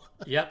school.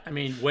 Oh, yep. I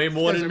mean, way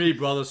more than me,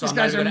 brother. So these I'm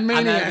not guys are going to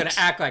maniacs.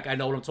 act like I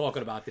know what I'm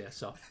talking about there.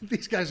 So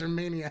These guys are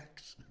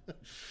maniacs.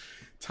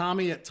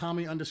 Tommy at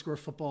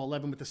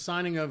Tommy_football11. With the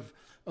signing of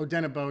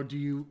Odenigbo, do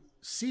you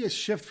see a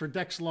shift for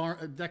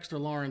Dexter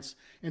Lawrence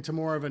into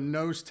more of a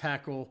nose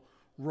tackle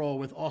role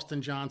with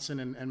Austin Johnson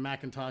and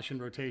McIntosh in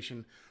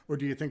rotation? Or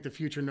do you think the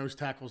future nose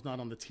tackle is not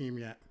on the team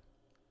yet?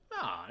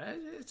 no,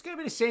 it's going to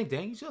be the same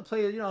thing. He's going to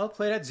play,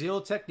 play that zero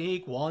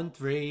technique,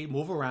 1-3,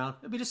 move around.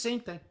 It'll be the same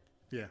thing.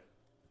 Yeah.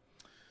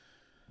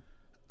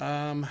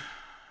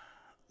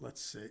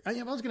 Let's see. I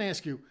was going to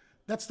ask you,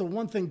 that's the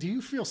one thing. Do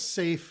you feel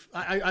safe?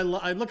 I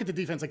look at the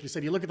defense, like you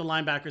said. You look at the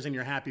linebackers and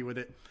you're happy with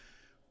it.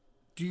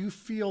 Do you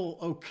feel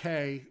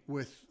okay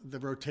with the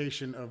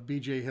rotation of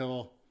B.J.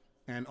 Hill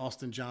and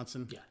Austin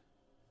Johnson? Yeah.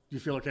 Do you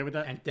feel okay with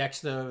that? And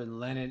Dexter and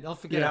Lennon. Don't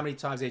forget Yeah. how many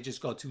times they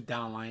just go 2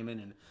 down linemen.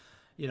 And,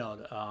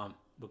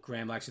 but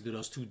Graham likes to do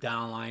those 2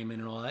 down linemen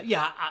and all that.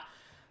 Yeah.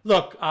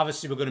 Look,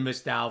 obviously we're going to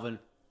miss Dalvin,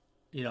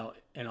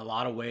 in a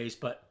lot of ways.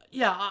 But,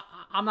 yeah,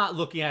 I'm not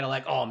looking at it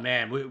like, oh,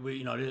 man,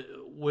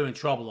 we're in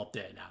trouble up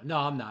there now. No,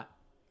 I'm not.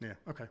 Yeah,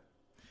 okay.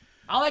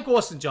 I like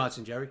Austin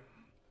Johnson, Jerry.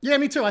 Yeah,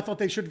 me too. I thought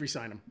they should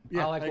re-sign him.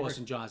 Yeah, I like agree.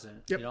 Austin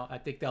Johnson. Yep. I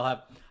think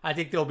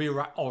they'll be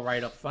all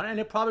right up front, and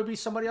there'll probably be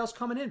somebody else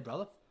coming in,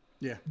 brother.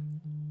 Yeah.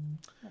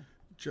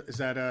 Is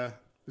that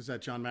Is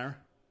that John Mara?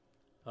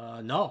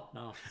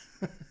 No.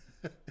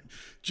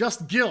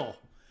 Just Gil.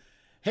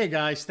 Hey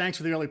guys, thanks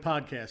for the early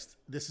podcast.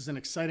 This is an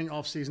exciting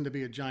offseason to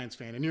be a Giants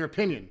fan. In your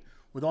opinion,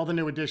 with all the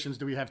new additions,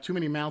 do we have too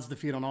many mouths to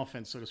feed on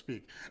offense, so to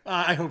speak?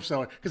 I hope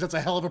so, because that's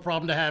a hell of a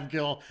problem to have,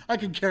 Gil. I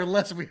could care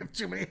less if we have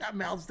too many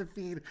mouths to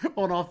feed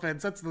on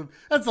offense. That's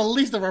the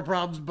least of our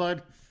problems,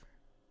 bud.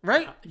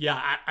 Right?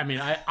 Yeah,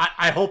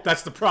 I hope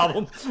that's the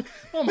problem.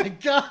 Oh my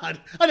God.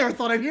 I never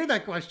thought I'd hear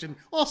that question.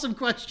 Awesome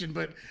question,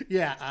 but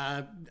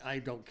yeah, I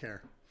don't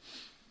care.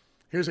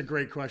 Here's a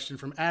great question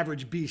from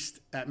Average Beast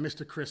at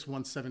Mr. Chris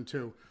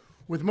 172.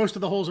 With most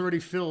of the holes already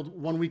filled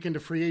 1 week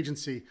into free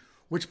agency,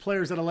 which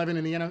players at 11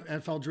 in the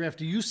NFL draft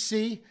do you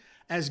see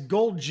as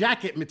gold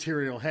jacket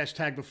material?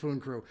 Hashtag Buffoon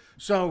Crew.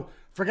 So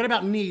forget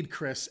about need,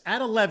 Chris.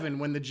 At 11,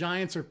 when the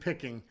Giants are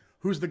picking,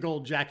 who's the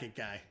gold jacket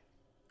guy?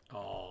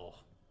 Oh,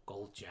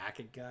 gold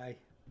jacket guy?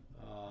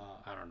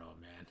 I don't know,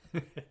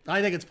 man.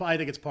 I think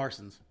it's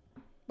Parsons.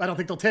 I don't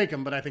think they'll take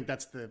him, but I think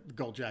that's the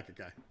gold jacket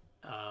guy.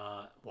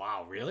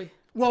 Wow, really?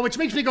 Well, which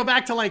makes me go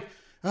back to like,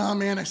 oh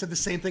man, I said the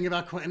same thing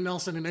about Quentin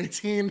Nelson in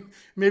 18.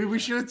 Maybe we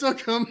should have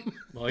took him.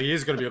 Well, he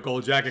is going to be a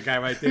gold jacket guy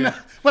right there. No,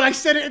 but I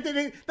said it.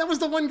 That was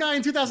the one guy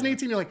in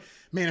 2018. You're like,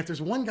 man, if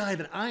there's one guy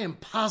that I am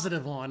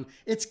positive on,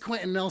 it's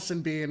Quentin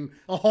Nelson being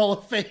a Hall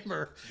of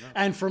Famer. Yeah.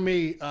 And for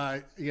me,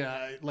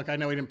 look, I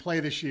know he didn't play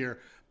this year,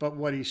 but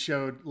what he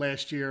showed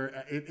last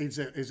year,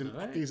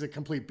 he's a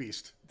complete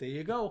beast. There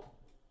you go.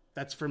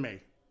 That's for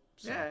me.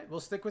 So. Yeah, we'll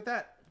stick with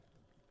that.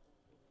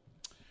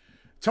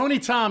 Tony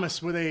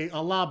Thomas with a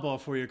lob ball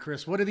for you,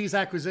 Chris. What do these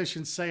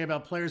acquisitions say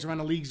about players around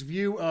the league's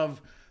view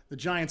of the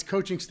Giants'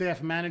 coaching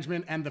staff,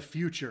 management, and the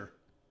future?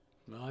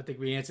 Well, I think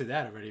we answered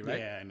that already, right?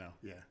 Yeah, I know.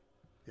 Yeah.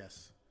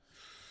 Yes.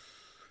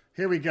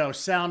 Here we go.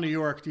 Sal, New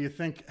York. Do you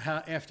think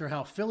after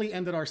how Philly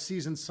ended our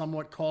season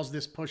somewhat caused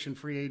this push in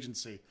free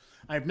agency?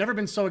 I've never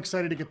been so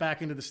excited to get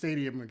back into the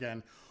stadium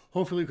again.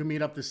 Hopefully we can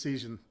meet up this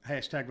season.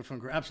 Hashtag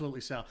Buffoon Crew.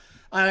 Absolutely, Sal.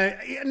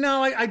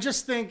 I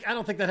just think, I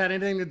don't think that had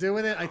anything to do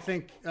with it. I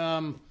think...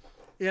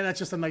 yeah, that's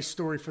just a nice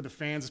story for the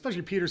fans,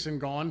 especially Peterson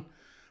gone.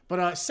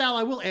 But Sal,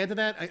 I will add to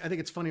that. I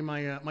think it's funny.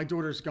 My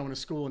daughter's going to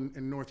school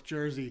in North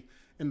Jersey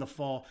in the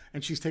fall,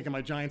 and she's taking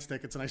my Giants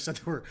tickets. And I said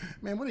to her,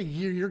 "Man, what a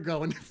year you're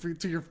going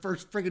to your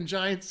first friggin'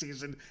 Giants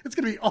season. It's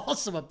gonna be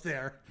awesome up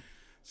there."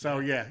 So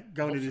yeah,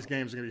 going to these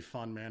games is gonna be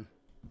fun, man.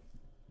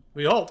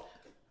 We hope.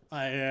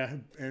 I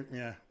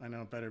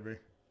know it better be.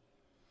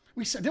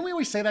 Didn't we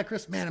always say that,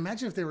 Chris? Man,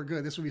 imagine if they were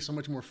good. This would be so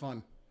much more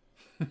fun,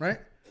 right?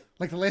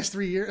 Like the last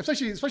 3 years,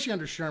 especially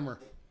under Shermer,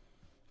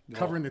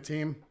 covering the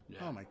team. Yeah.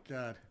 Oh my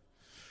God.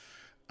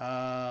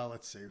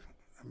 Let's see.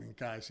 I mean,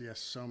 guys, yes,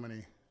 so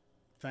many.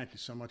 Thank you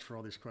so much for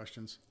all these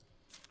questions.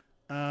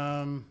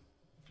 JP,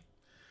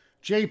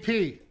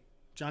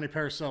 Johnny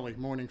Paracelli,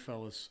 morning,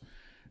 fellas.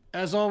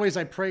 As always,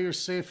 I pray you're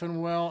safe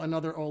and well.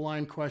 Another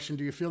O-line question.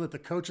 Do you feel that the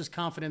coach's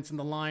confidence in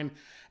the line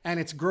and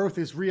its growth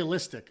is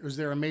realistic? Or is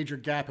there a major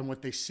gap in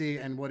what they see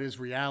and what is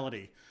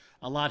reality?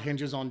 A lot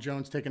hinges on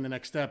Jones taking the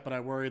next step, but I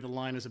worry the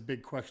line is a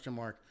big question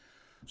mark.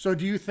 So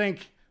do you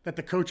think that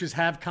the coaches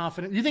have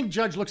confidence? You think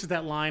Judge looks at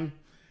that line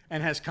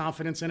and has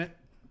confidence in it?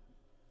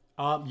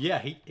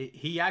 Yeah,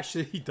 he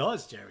actually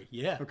does, Jerry.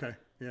 Yeah. Okay.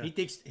 Yeah. He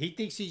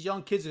thinks these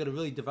young kids are going to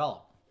really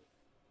develop.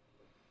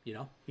 You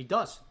know, he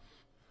does.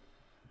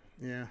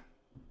 Yeah.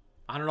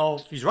 I don't know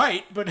if he's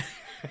right, but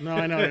no,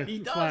 I know. He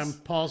does. That's why I'm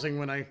pausing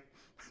when I'm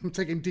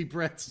taking deep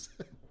breaths.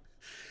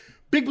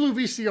 Big Blue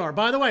VCR.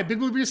 By the way, Big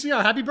Blue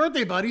VCR, happy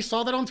birthday, buddy.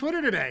 Saw that on Twitter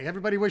today.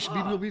 Everybody wish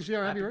Big Blue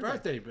VCR happy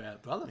birthday. Happy birthday,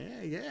 brother.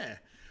 Yeah.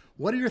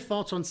 What are your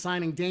thoughts on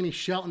signing Danny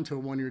Shelton to a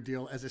one-year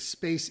deal as a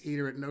space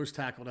eater at nose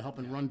tackle to help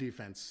in run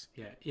defense?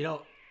 Yeah, you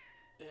know,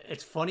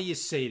 it's funny you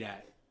say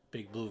that,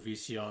 Big Blue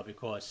VCR,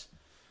 because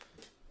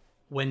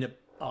when the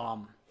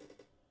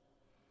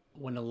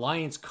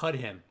Lions cut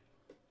him,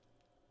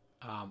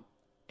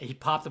 he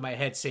popped in my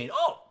head saying,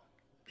 "Oh,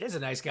 there's a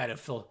nice guy to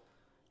fill."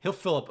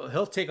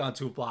 He'll take on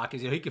two blockers.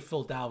 You know, he can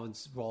fill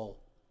Dalvin's role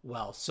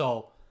well.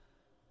 So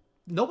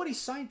nobody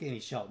signed Danny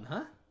Shelton,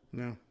 huh?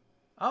 No.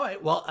 All right.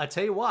 Well, I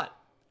tell you what.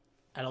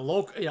 At a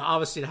local,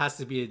 obviously it has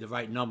to be the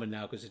right number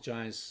now because the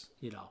Giants,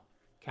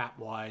 cap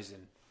wise,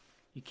 and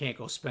you can't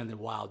go spending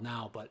wild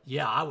now. But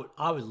yeah,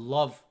 I would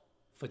love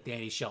for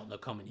Danny Shelton to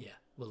come in here.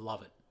 Would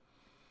love it.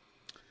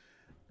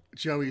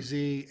 Joey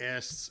Z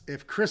asks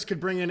if Chris could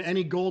bring in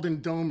any Golden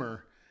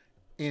Domer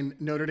in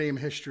Notre Dame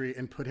history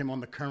and put him on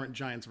the current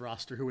Giants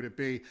roster, who would it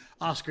be?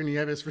 Oscar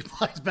Nieves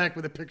replies back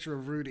with a picture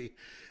of Rudy.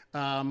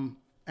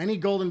 Any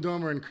Golden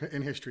Domer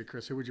in history,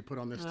 Chris, who would you put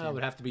on this team? It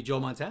would have to be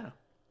Joe Montana.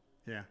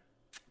 Yeah.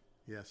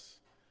 Yes.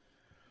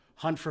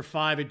 Hunt for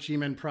 5 at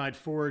G-Men Pride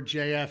 4.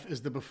 JF,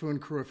 is the Buffoon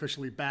Crew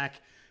officially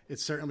back? It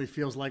certainly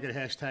feels like it.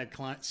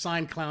 Hashtag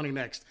sign Clowney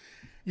next.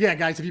 Yeah,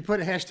 guys, if you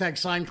put a hashtag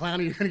sign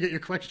Clowney, you're going to get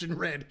your question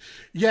read.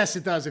 Yes,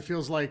 it does. It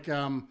feels like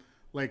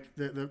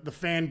the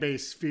fan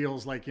base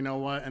feels like, you know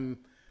what, and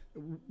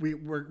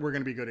we're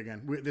going to be good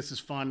again. This is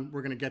fun.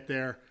 We're going to get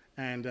there,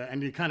 and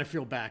you kind of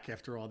feel back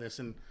after all this.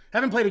 And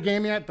haven't played a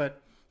game yet, but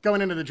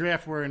going into the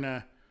draft, we're in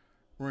a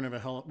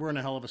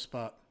hell of a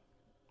spot.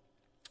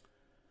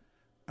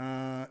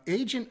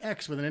 Agent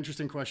X with an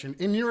interesting question.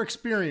 In your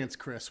experience,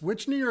 Chris,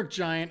 which New York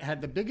Giant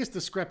had the biggest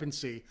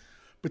discrepancy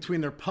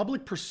between their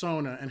public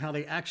persona and how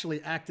they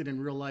actually acted in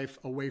real life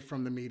away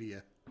from the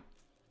media?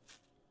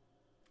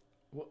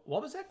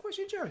 What was that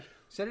question, Jerry?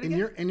 Say it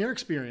again. In your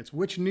experience,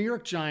 which New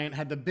York Giant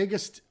had the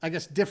biggest, I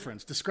guess,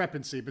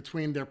 discrepancy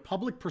between their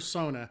public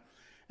persona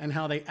and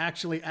how they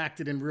actually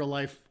acted in real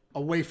life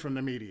away from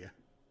the media?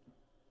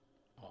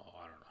 Oh,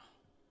 I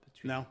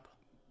don't know. No?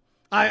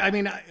 I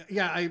mean,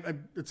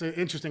 it's an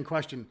interesting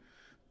question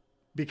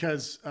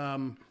because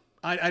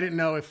I didn't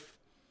know if,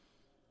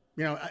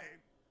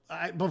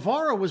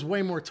 Bavaro was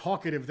way more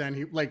talkative than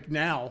he, like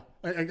now.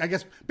 I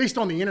guess based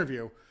on the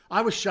interview,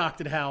 I was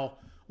shocked at how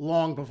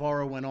long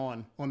Bavaro went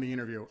on the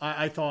interview.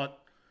 I thought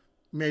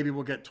maybe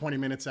we'll get 20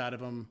 minutes out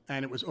of him,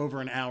 and it was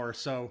over an hour.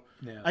 So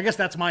I guess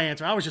that's my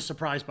answer. I was just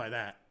surprised by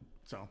that.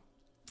 So.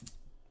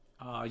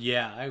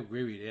 Yeah, I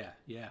agree with you.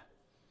 Yeah.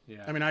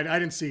 I mean, I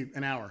didn't see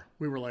an hour.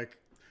 We were like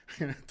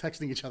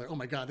texting each other. Oh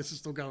my God, this is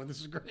still going. This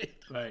is great.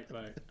 Right.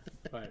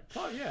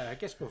 Oh yeah, I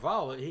guess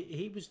Bavaro,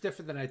 he was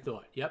different than I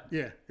thought. Yep.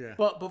 Yeah.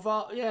 But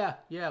Bavaro,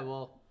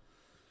 well,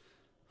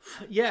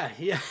 I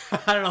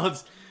don't know.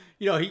 It's,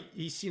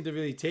 he seemed to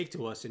really take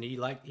to us, and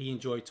he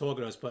enjoyed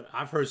talking to us. But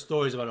I've heard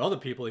stories about other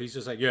people. He's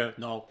just like, Right.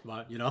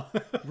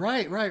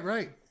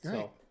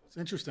 So. It's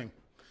interesting.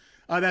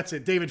 That's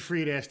it. David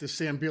Freed asked, is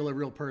Sam Beal a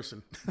real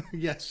person?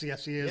 Yes, he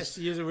is. Yes,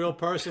 he is a real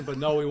person, but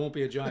no, he won't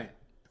be a Giant.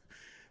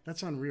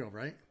 That's unreal,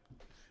 right?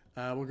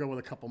 We'll go with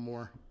a couple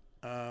more.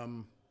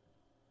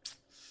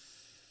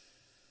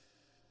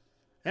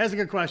 That's a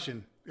good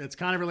question. It's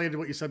kind of related to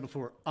what you said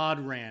before. Odd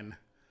Ran.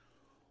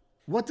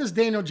 What does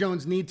Daniel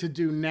Jones need to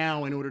do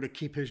now in order to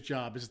keep his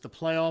job? Is it the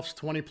playoffs,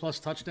 20-plus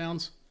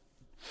touchdowns?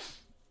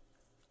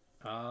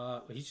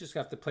 He's just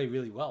got to play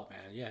really well,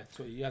 man. Yeah,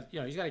 so he's got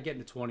to get in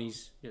the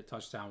 20s,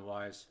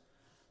 touchdown-wise.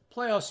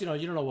 Playoffs, you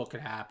don't know what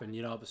could happen,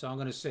 So I'm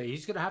going to say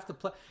he's going to have to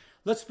play.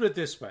 Let's put it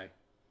this way.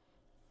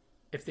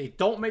 If they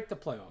don't make the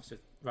playoffs,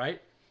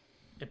 right,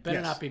 it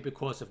better not be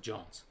because of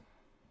Jones.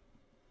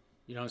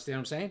 You understand what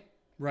I'm saying?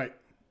 Right.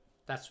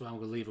 That's why I'm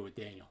going to leave it with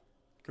Daniel.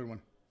 Good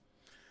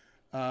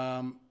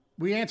one.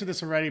 We answered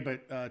this already,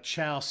 but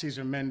Chow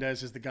Cesar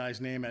Mendez is the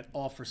guy's name at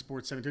All for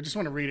Sports 72. I just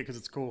want to read it because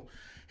it's cool.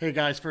 Hey,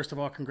 guys, first of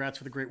all, congrats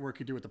for the great work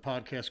you do with the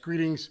podcast.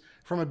 Greetings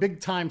from a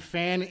big-time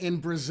fan in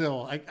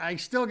Brazil. I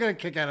still get a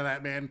kick out of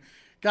that, man.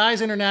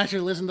 Guys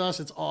internationally listen to us.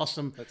 It's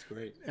awesome. That's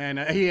great. And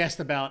he asked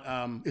about,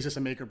 is this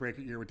a make-or-break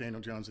year with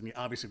Daniel Jones? And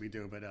obviously we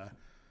do. But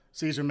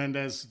Cesar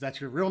Mendez,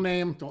 that's your real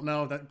name. Don't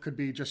know. That could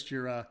be just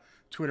your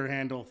Twitter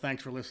handle.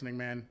 Thanks for listening,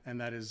 man.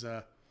 And that is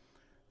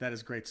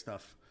great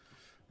stuff.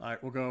 All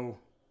right, we'll go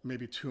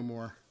maybe two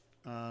more.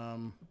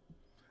 I'm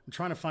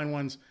trying to find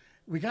ones.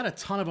 We got a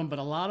ton of them, but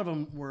a lot of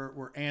them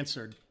were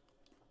answered.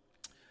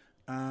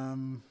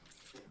 Let's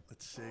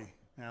see.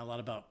 A lot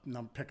about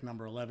pick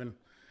number 11.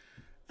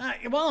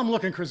 While I'm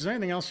looking, Chris, is there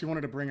anything else you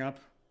wanted to bring up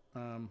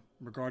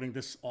regarding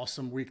this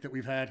awesome week that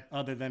we've had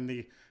other than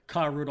the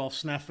Kyle Rudolph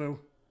snafu?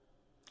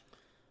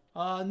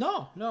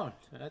 No. I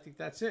think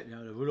that's it.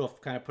 The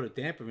Rudolph kind of put a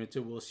damper into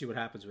it. We'll see what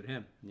happens with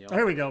him.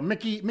 Here we go.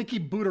 Mickey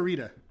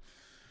Budarita.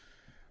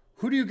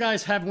 Who do you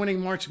guys have winning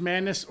March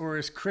Madness, or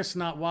is Chris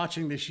not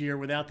watching this year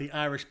without the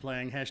Irish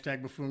playing?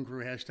 Hashtag Buffoon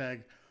Crew,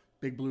 hashtag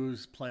Big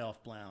Blues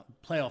playoff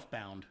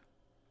bound.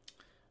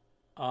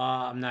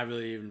 I'm not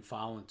really even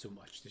following too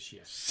much this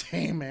year.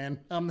 Same,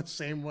 man. I'm the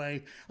same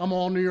way. I'm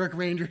all New York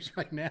Rangers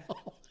right now.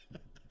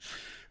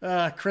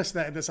 Chris,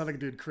 this other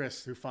dude,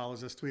 Chris, who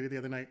follows us, tweeted the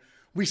other night,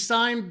 we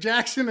signed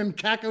Jackson and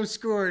Kako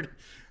scored.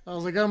 I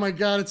was like, oh my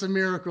God, it's a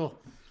miracle.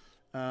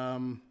 All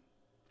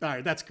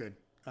right, that's good.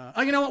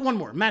 You know what? One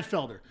more. Matt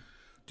Felder.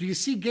 Do you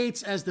see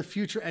Gates as the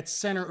future at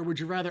center, or would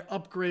you rather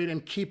upgrade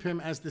and keep him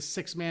as the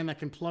sixth man that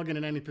can plug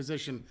in any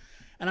position?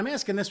 And I'm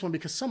asking this one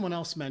because someone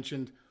else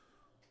mentioned,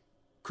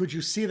 could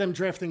you see them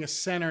drafting a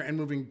center and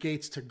moving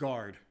Gates to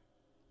guard?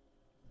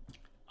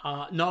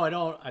 No, I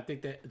don't. I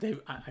think that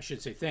I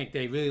should say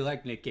they really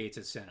like Nick Gates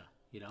at center,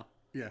 Yeah.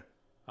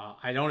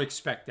 I don't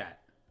expect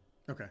that.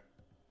 Okay.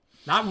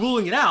 Not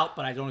ruling it out,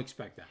 but I don't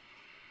expect that.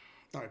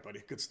 All right,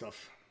 buddy. Good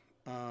stuff.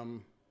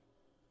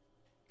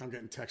 I'm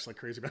getting texts like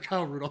crazy about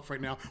Kyle Rudolph right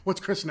now. What's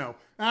Chris know?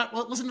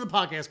 Well, listen to the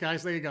podcast,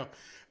 guys. There you go.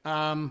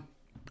 All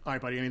right,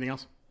 buddy. Anything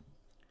else?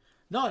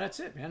 No, that's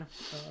it, man.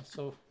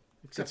 So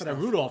except for stuff.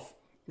 that Rudolph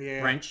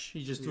wrench,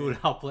 he just threw it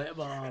out.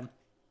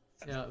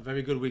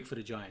 Very good week for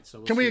the Giants.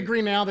 So can we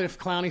agree now that if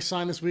Clowney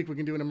signed this week, we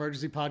can do an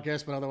emergency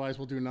podcast, but otherwise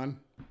we'll do none?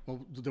 We'll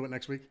do it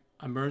next week.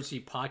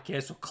 Emergency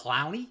podcast with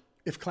Clowney?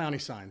 If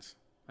Clowney signs.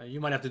 You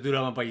might have to do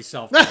that one by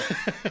yourself.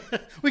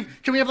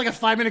 Can we have like a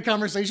 5-minute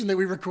conversation that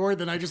we record,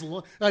 then I just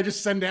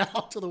send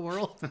out to the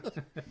world?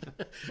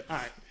 All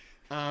right.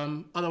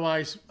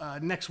 Otherwise,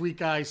 next week,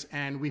 guys,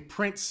 and we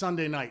print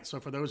Sunday night.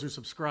 So for those who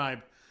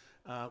subscribe,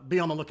 be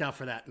on the lookout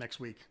for that next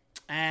week.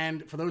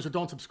 And for those who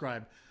don't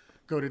subscribe,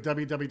 go to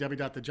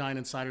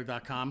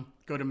www.thegiantinsider.com.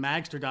 Go to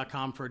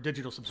magster.com for a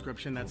digital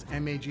subscription. That's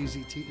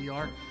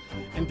MAGZTER.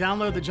 And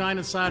download the Giant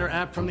Insider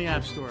app from the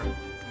App Store.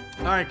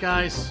 All right,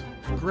 guys.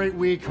 Great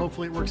week.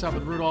 Hopefully it works out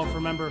with Rudolph.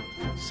 Remember,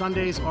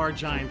 Sundays are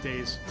Giant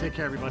days. Take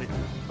care, everybody.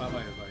 Bye-bye,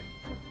 everybody.